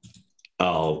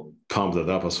 I'll pump that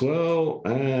up as well.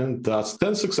 And that's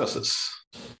 10 successes.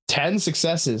 10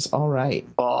 successes. All right.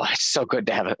 Oh, it's so good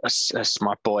to have a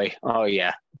smart boy. Oh,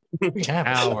 yeah. We have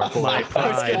a smart boy. I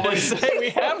was going to say, we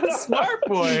have a smart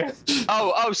boy.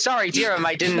 Oh, sorry, Dirham.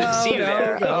 I didn't see you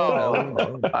there.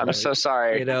 No. I'm so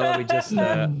sorry. We just,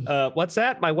 what's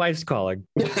that? My wife's calling.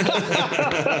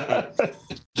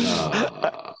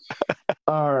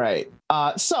 All right.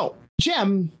 So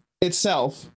Gem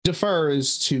itself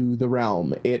defers to the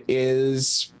realm. It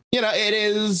is, it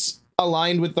is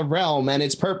aligned with the realm and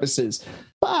its purposes,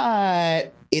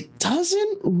 but it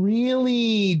doesn't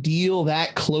really deal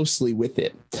that closely with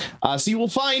it. So you will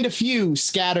find a few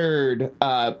scattered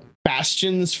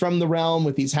bastions from the realm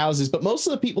with these houses, but most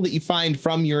of the people that you find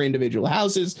from your individual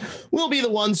houses will be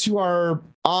the ones who are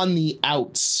on the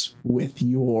outs with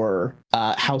your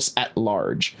house at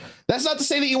large. That's not to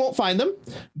say that you won't find them,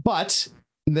 but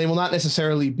they will not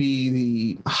necessarily be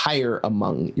the higher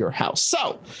among your house.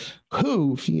 So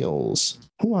who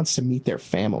wants to meet their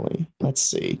family? Let's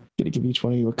see. Gonna give each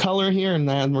one of you a color here, and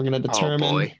then we're gonna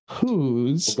determine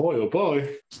who's. Oh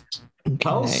boy. Okay.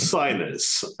 House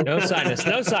Sinus. No sinus.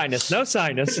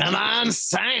 Come on,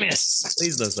 Sinus.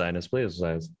 Please no sinus. Please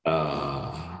sinus.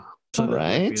 All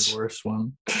right. The worst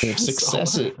one. We have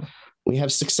successes. We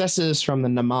have successes from the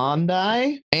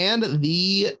Namandai and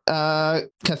the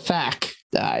Kathak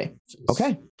die.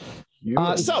 Okay.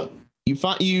 So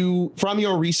you from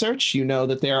your research, you know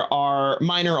that there are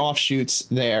minor offshoots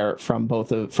there from both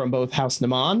House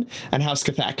Naman and House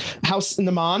Kathak. House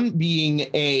Naman being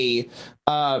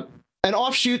an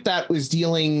offshoot that was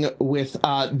dealing with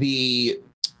the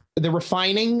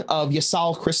refining of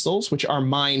Yasal crystals, which are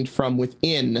mined from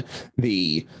within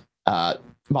the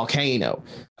volcano,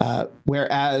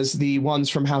 whereas the ones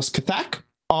from House Kathak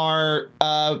are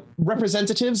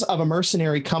representatives of a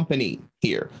mercenary company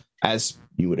here, as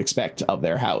you would expect of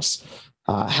their house,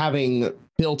 having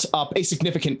built up a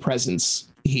significant presence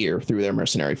here through their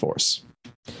mercenary force.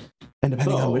 And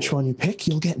depending on which one you pick,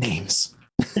 you'll get names.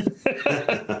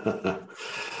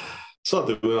 So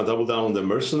do you want to double down on the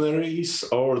mercenaries,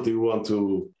 or do you want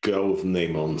to go with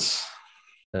Naemons?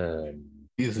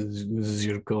 This is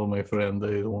your call, my friend.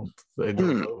 I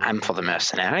don't know. I'm for the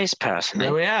mercenaries, personally.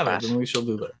 There we have it, and we shall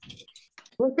do that.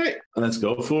 Okay, let's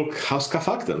go for House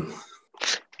Kathak then.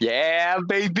 Yeah,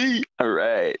 baby. All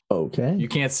right. Okay. You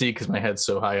can't see because my head's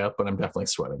so high up, but I'm definitely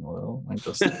sweating a little. I'm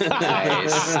just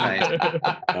Nice.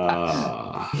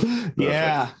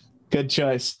 Yeah, good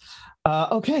choice.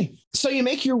 Okay, so you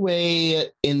make your way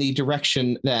in the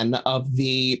direction then of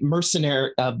the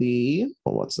mercenary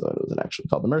what's it actually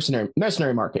called? The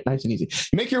mercenary market. Nice and easy.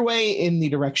 You make your way in the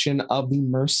direction of the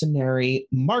mercenary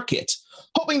market,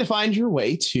 hoping to find your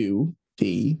way to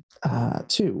the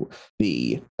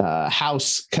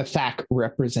House Kathak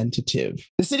representative.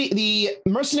 The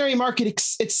mercenary market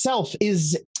itself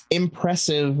is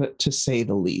impressive, to say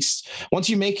the least. Once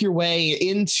you make your way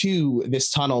into this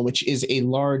tunnel, which is a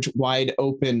large, wide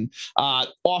open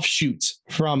offshoot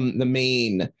from the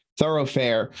main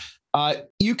thoroughfare,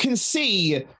 you can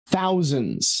see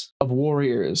thousands of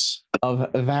warriors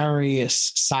of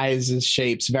various sizes,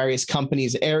 shapes, various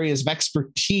companies, areas of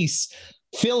expertise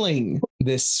filling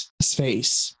this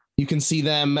space. You can see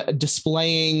them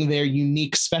displaying their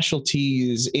unique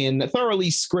specialties in thoroughly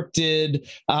scripted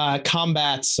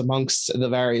combats amongst the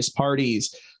various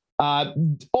parties,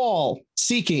 all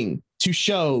seeking to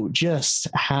show just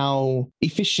how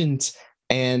efficient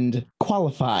and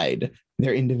qualified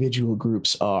their individual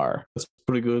groups are. That's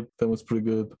pretty good. That was pretty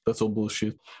good. That's all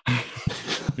bullshit.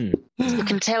 You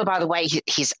can tell by the way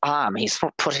his arm, he's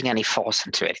not putting any force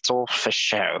into it. It's all for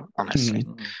show, honestly.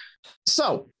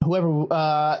 So,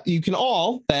 whoever, you can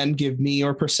all then give me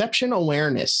your perception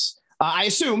awareness. I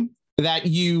assume that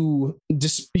you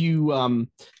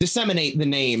disseminate the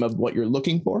name of what you're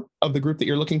looking for, of the group that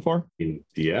you're looking for.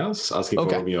 Yes, asking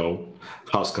for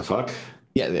House Kathak.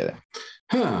 Yeah.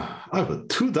 I put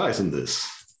 2 dice in this.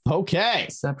 Okay.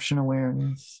 Perception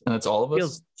awareness. And that's all of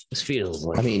us? This feels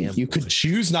like... I mean, you could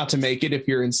choose not to make it if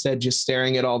you're instead just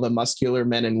staring at all the muscular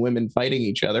men and women fighting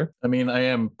each other. I mean, I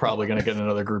am probably going to get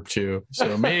another group too,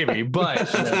 so maybe,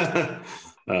 but...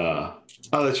 I'll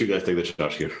let you guys take the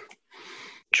charge here.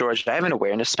 George, I have an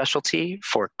awareness specialty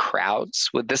for crowds.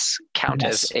 Would this count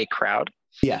as a crowd?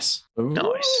 Yes.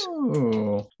 Nice.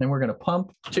 Ooh. And we're going to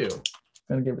pump 2. I'm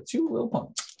going to give it 2 little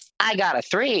pumps. I got a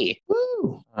 3.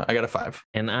 Woo. I got a 5.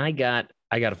 And I got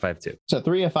a 5 too. So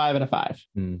 3, a 5, and a 5.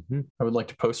 Mm-hmm. I would like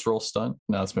to post-roll stunt.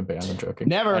 No, it's been banned. I'm joking.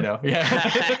 Never. I know. Yeah.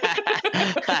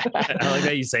 I like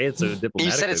how you say it so diplomatically.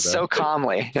 You said it so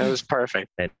calmly. It was perfect.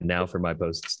 And now for my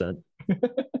post stunt.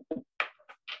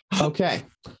 Okay.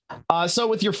 So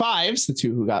with your 5s, the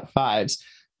 2 who got 5s,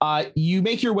 you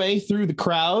make your way through the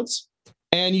crowds,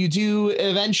 and you do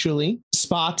eventually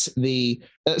spot the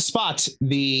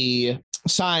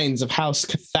signs of House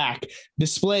Kathak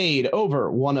displayed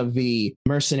over one of the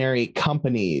mercenary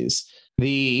companies.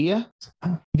 The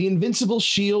invincible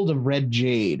shield of red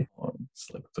jade. It's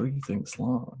like 3 things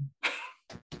long.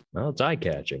 Well, it's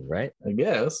eye-catching, right? I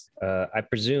guess. I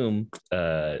presume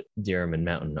Dirham and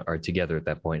Mountain are together at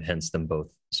that point, hence them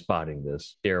both spotting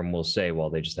this. Dirham will say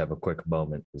while they just have a quick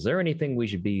moment, is there anything we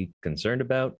should be concerned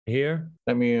about here?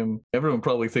 I mean, everyone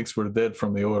probably thinks we're dead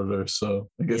from the order, so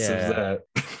I guess there's that.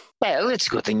 Well, it's a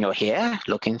good thing you're here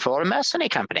looking for a mercenary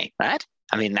company, right?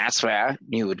 I mean, that's where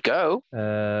you would go.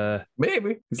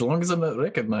 Maybe. As long as I'm not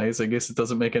recognized, I guess it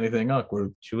doesn't make anything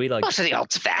awkward. Should we like... What are the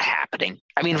odds of that happening?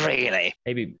 I mean, really?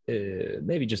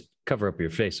 Maybe just cover up your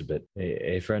face a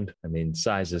bit, friend. I mean,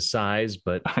 size is size,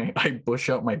 but... I bush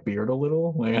out my beard a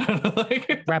little.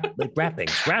 Wrap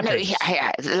things. No,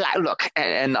 yeah, look,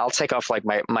 and I'll take off like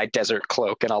my desert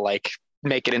cloak and I'll like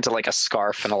make it into like a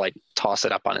scarf and I'll like toss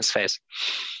it up on his face.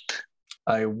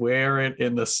 I wear it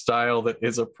in the style that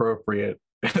is appropriate.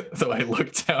 So I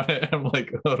look down at him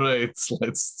like, all right,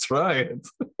 let's try it.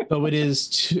 Though it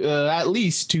is at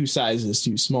least 2 sizes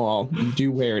too small, you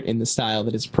do wear it in the style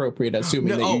that is appropriate,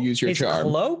 assuming that you use your His charm.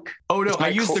 cloak? Oh no, I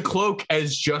use the cloak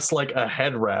as just like a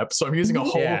head wrap. So I'm using a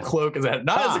whole cloak as a head,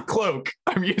 not as a cloak.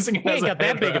 I'm using it as a head. Ain't got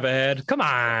that big of a head. Come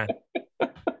on.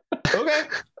 Okay,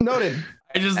 noted.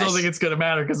 I just don't think it's gonna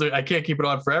matter because I can't keep it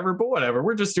on forever. But whatever,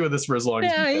 we're just doing this for as long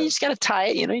as. Yeah, you just gotta tie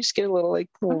it. You know, you just get a little I'm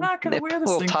not gonna wear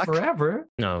this thing forever.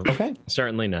 No. Okay.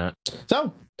 Certainly not.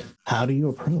 So, how do you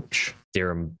approach?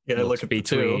 Theorem. Yeah, look at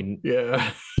between.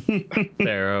 Yeah.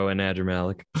 Sparrow and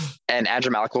Adramalik. And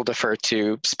Adramalik will defer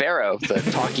to Sparrow, the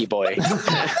talkie boy.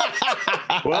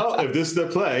 Well, if this is the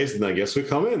place, then I guess we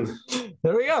come in.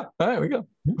 There we go. All right, we go.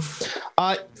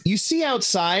 You see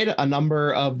outside a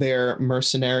number of their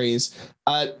mercenaries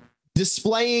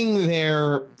displaying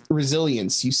their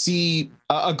resilience. You see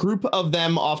a group of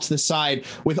them off to the side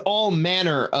with all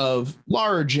manner of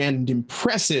large and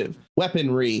impressive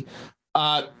weaponry,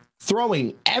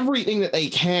 throwing everything that they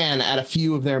can at a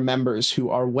few of their members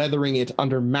who are weathering it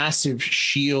under massive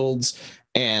shields.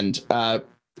 And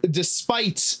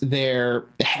despite their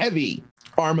heavy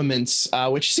armaments,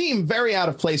 which seem very out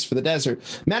of place for the desert,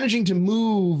 managing to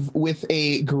move with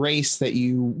a grace that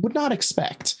you would not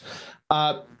expect.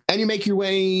 And you make your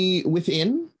way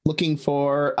within, looking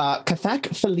for Kathak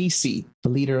Felici, the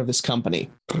leader of this company.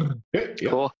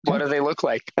 Cool. What do they look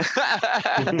like?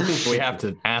 We have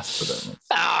to ask for them.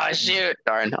 Oh, shoot.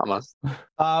 Darn, almost.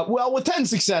 Well, with 10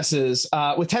 successes,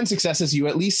 you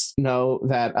at least know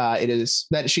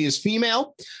that she is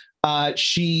female.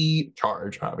 She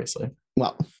charge, obviously.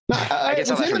 Well, I guess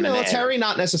within the military,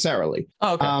 not necessarily.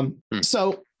 Oh, okay.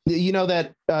 So you know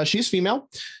that she's female.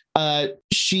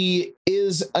 She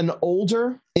is an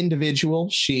older individual.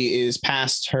 She is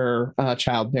past her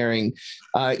childbearing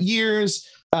years.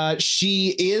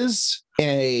 She is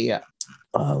a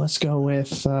let's go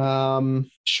with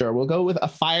we'll go with a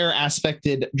fire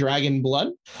aspected dragon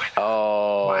blood.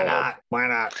 Oh, why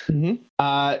not? Mm-hmm.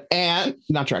 And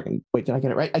not dragon. Wait, did I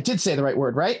get it right? I did say the right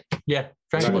word, right? Yeah.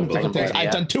 I've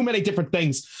done too many different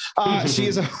things. She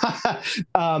is a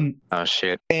oh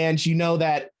shit. And you know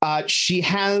that she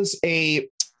has a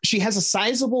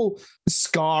sizable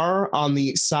scar on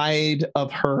the side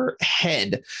of her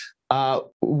head,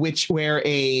 where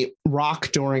a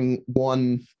rock during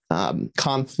one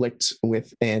conflict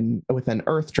with an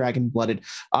earth dragon blooded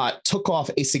took off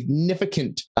a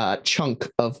significant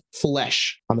chunk of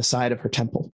flesh on the side of her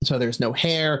temple. So there's no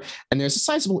hair and there's a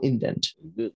sizable indent.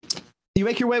 You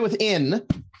make your way within,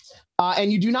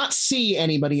 and you do not see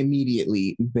anybody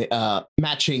immediately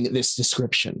matching this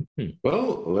description.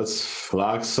 Well, let's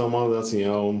flag someone that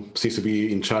seems to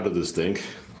be in charge of this thing.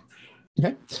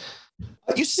 Okay.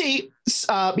 You see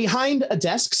behind a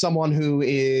desk someone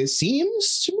who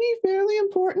seems to be fairly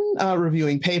important,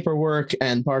 reviewing paperwork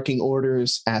and barking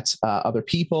orders at other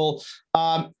people.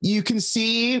 You can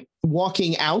see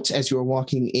walking out as you're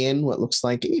walking in what looks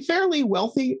like a fairly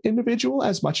wealthy individual,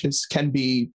 as much as can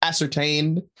be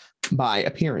ascertained by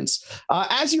appearance.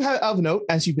 As you have of note,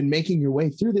 as you've been making your way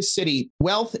through this city,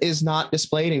 wealth is not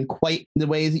displayed in quite the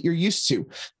way that you're used to.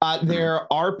 There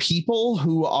are people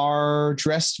who are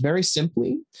dressed very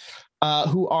simply,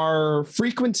 who are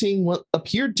frequenting what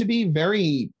appeared to be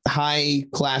very high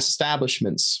class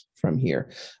establishments from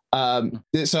here.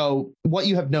 So what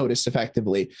you have noticed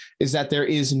effectively is that there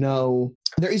is no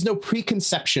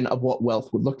preconception of what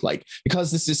wealth would look like,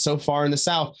 because this is so far in the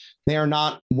South. They're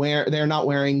not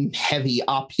wearing heavy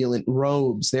opulent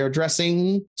robes. They're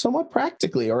dressing somewhat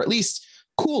practically, or at least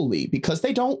coolly, because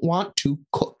they don't want to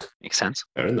cook. Makes sense.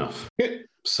 Fair enough. Okay.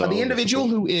 So the individual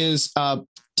who is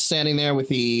standing there with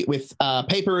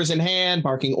papers in hand,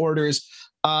 barking orders,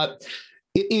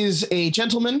 it is a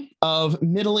gentleman of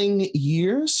middling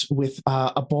years with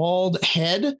a bald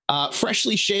head,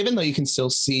 freshly shaven, though you can still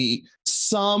see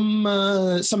some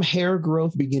hair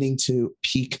growth beginning to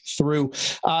peek through.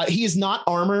 He is not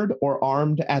armored or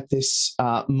armed at this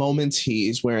moment. He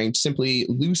is wearing simply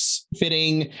loose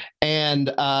fitting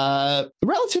and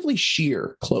relatively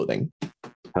sheer clothing.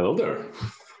 Hello there.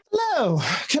 Hello,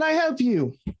 can I help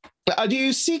you? Do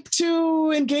you seek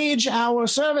to engage our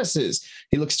services?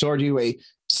 He looks toward you, a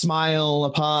smile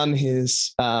upon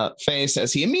his face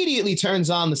as he immediately turns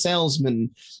on the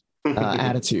salesman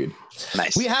attitude.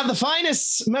 Nice. We have the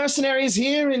finest mercenaries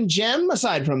here in Gem,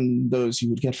 aside from those you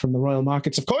would get from the royal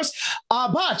markets, of course.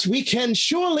 But we can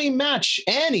surely match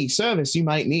any service you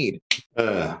might need.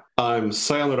 I'm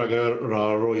Sion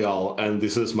Royal, and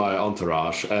this is my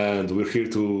entourage, and we're here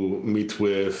to meet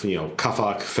with,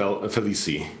 Kathak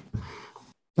Felici.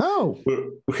 Oh.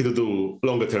 We're here to do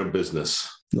longer-term business.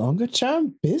 Longer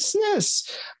term business.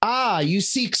 You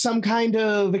seek some kind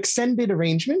of extended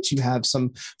arrangement. You have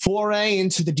some foray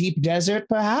into the deep desert,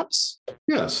 perhaps?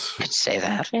 Yes. I'd say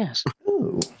that, yes.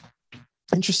 Ooh.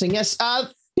 Interesting. Yes.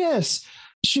 Yes.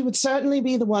 She would certainly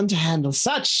be the one to handle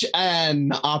such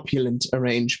an opulent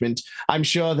arrangement. I'm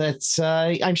sure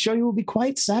you will be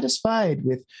quite satisfied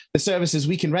with the services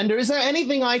we can render. Is there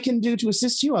anything I can do to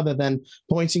assist you other than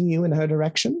pointing you in her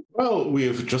direction? Well,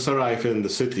 we've just arrived in the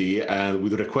city and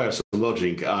we'd require some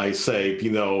lodging. I say,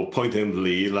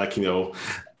 pointedly, like,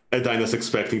 Edina's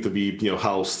expecting to be,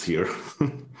 housed here.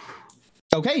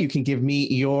 Okay, you can give me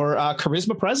your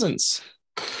charisma presence.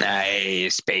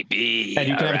 Nice, baby. And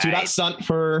you can have a 2 stunt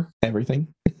for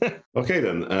everything. Okay,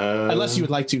 then. Unless you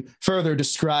would like to further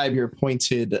describe your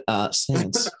pointed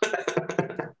stance.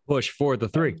 Push for the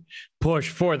 3. Push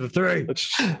for the 3.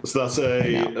 So that's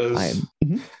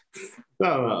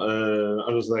No.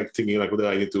 I was like thinking like whether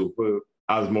I need to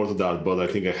add more to that, but I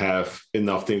think I have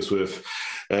enough things with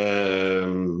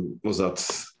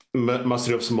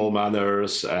Mastery of Small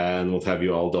Manners and what have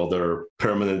you, all the other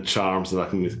permanent charms that I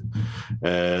can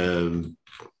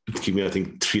give me, I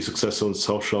think, 3 success on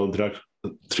social interaction,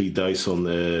 3 dice on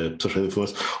social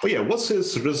influence. Oh yeah, what's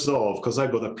his resolve? Because I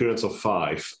got appearance of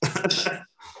 5.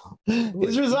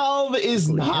 His resolve is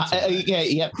not. You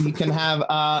can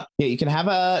have. You can have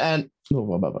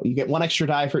you get 1 extra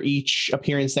die for each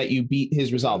appearance that you beat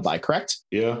his resolve by. Correct?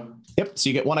 Yeah. Yep. So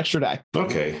you get 1 extra die.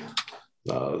 Okay.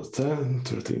 10,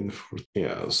 13, 14.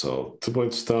 Yeah, so 2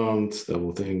 points stunned. That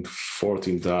will take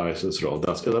 14 dice. Let's roll.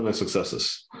 That's 11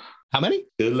 successes. How many?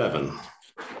 11.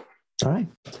 All right.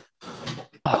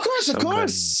 Of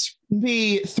course.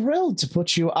 Be thrilled to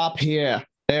put you up here.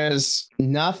 There's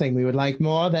nothing we would like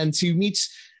more than to meet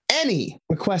any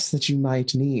request that you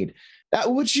might need.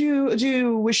 Do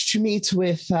you wish to meet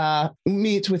with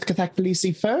Cathak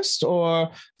Felici first,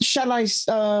 or shall I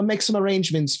make some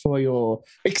arrangements for your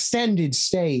extended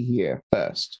stay here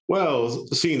first? Well,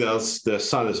 seeing as the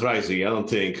sun is rising, I don't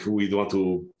think we'd want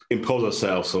to impose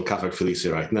ourselves on Cathak Felici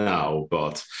right now.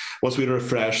 But once we're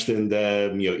refreshed in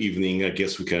the evening, I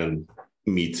guess we can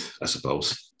meet, I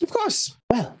suppose. Of course.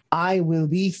 Well, I will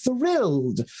be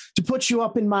thrilled to put you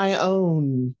up in my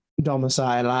own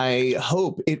domicile. I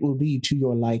hope it will be to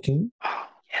your liking. Oh,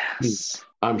 yes.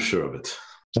 I'm sure of it.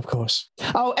 Of course.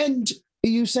 Oh, and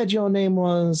you said your name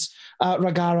was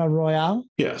Ragara Royale?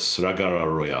 Yes, Ragara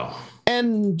Royale.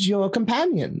 And your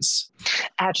companions?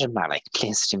 Adramalik,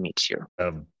 pleased to meet you.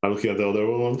 I'm looking at the other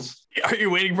ones. Are you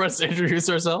waiting for us to introduce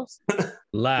ourselves?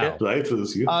 Loud. Yeah, I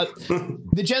introduce you.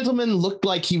 The gentleman looked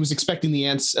like he was expecting the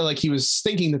answer, like he was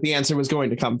thinking that the answer was going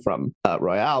to come from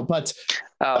Royale. But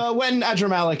when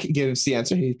Adramalik gives the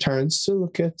answer, he turns to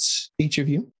look at each of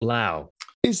you. Loud.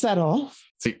 Is that all?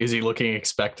 Is he looking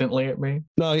expectantly at me?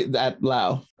 No, at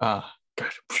Lau.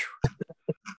 Good.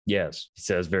 Yes, he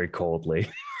says very coldly.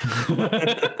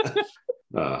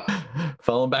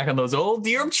 Falling back on those old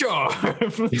dear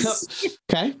charms.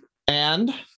 Okay.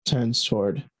 And turns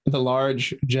toward the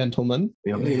large gentleman.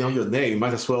 You know your name.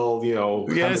 Might as well,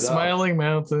 Yeah, Smiling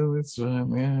Mountain. It's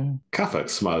yeah. Cathak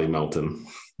Smiling Mountain.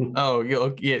 Oh,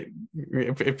 yeah.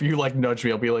 If you nudge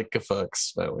me, I'll be like Cathak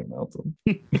Smiling Mountain.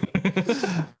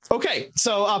 Okay,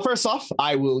 so first off,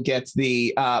 I will get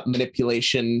the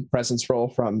manipulation presence roll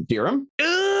from Dirham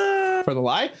for the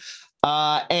lie,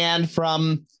 and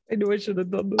from. I knew I should have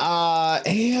done this.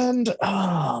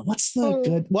 What's the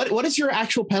good? What is your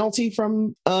actual penalty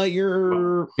from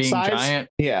your being size? Giant?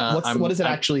 Yeah. What does it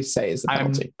actually say is the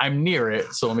penalty? I'm near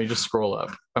it, so let me just scroll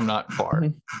up. I'm not far.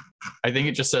 Mm-hmm. I think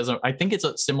it just says. I think it's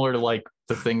similar to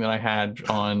the thing that I had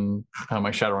on my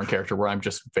Shadowrun character, where I'm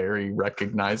just very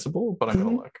recognizable. But I'm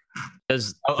gonna look.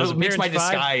 Does it makes my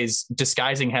appearance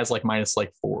disguising has -4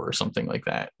 or something like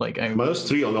that.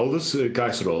 -3 on all these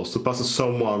guys rolls to pass as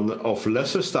someone of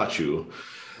lesser stature,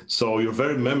 so you're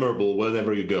very memorable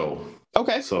whenever you go.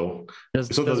 Okay. So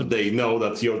sometimes they know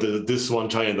that you're this one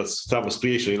giant that's Travis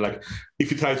creation.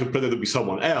 If you try to pretend to be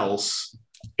someone else,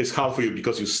 it's hard for you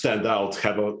because you stand out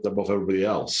above everybody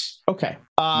else. Okay.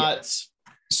 Yes.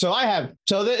 So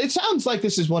it sounds like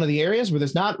this is one of the areas where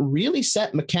there's not really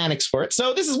set mechanics for it.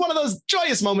 So this is one of those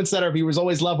joyous moments that our viewers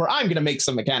always love, where I'm going to make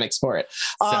some mechanics for it.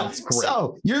 Sounds great.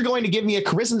 So you're going to give me a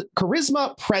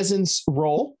charisma presence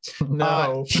roll.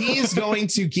 No. He's going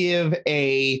to give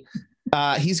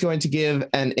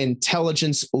an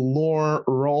intelligence lore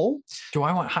roll. Do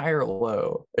I want high or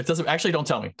low? It doesn't actually. Don't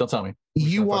tell me. Don't tell me.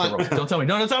 You want? Don't tell me.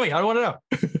 No, don't tell me. I don't want to know.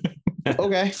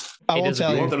 Okay, I won't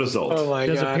tell you. Want the result? Oh my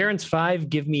Does god! appearance 5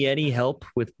 give me any help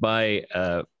with my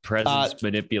presence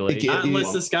manipulation?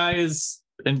 Unless this guy is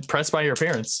impressed by your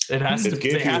appearance. It has to.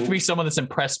 They have to be someone that's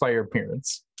impressed by your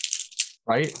appearance,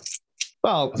 right?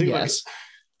 Well, yes,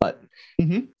 but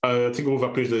I think with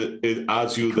appearance, it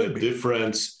adds you the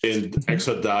difference in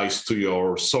extra dice to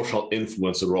your social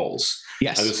influence rolls.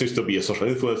 Yes, and it seems to be a social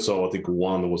influence. So I think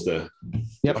 1 was the.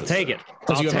 Yep, I'll take it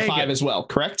because you have a 5 as well,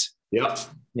 correct? Yep.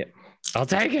 Yeah, I'll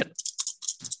take it.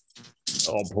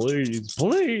 Oh,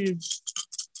 please.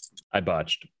 I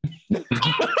botched. Yes!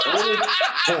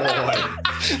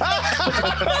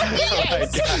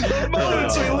 The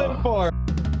moments we live for.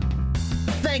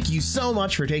 Thank you so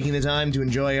much for taking the time to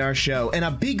enjoy our show, and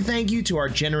a big thank you to our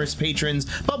generous patrons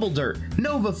Bubble Dirt,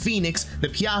 Nova Phoenix, The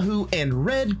Pyahoo, and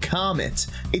Red Comet.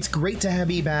 It's great to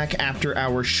have you back after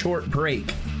our short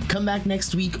break. Come back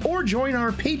next week or join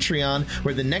our Patreon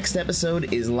where the next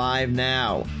episode is live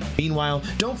now. Meanwhile,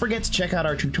 don't forget to check out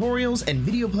our tutorials and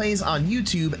video plays on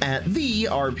YouTube at The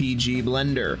RPG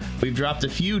Blender. We've dropped a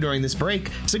few during this break,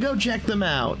 so go check them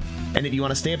out. And if you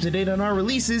want to stay up to date on our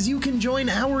releases, you can join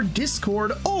our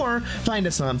Discord or find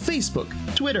us on Facebook,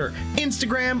 Twitter,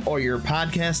 Instagram, or your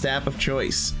podcast app of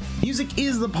choice. Music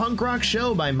is The Punk Rock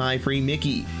Show by My Free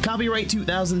Mickey. Copyright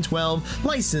 2012,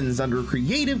 licensed under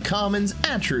Creative Commons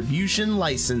Attribution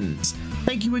License.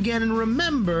 Thank you again, and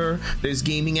remember, there's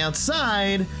gaming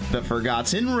outside the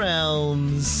Forgotten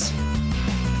Realms.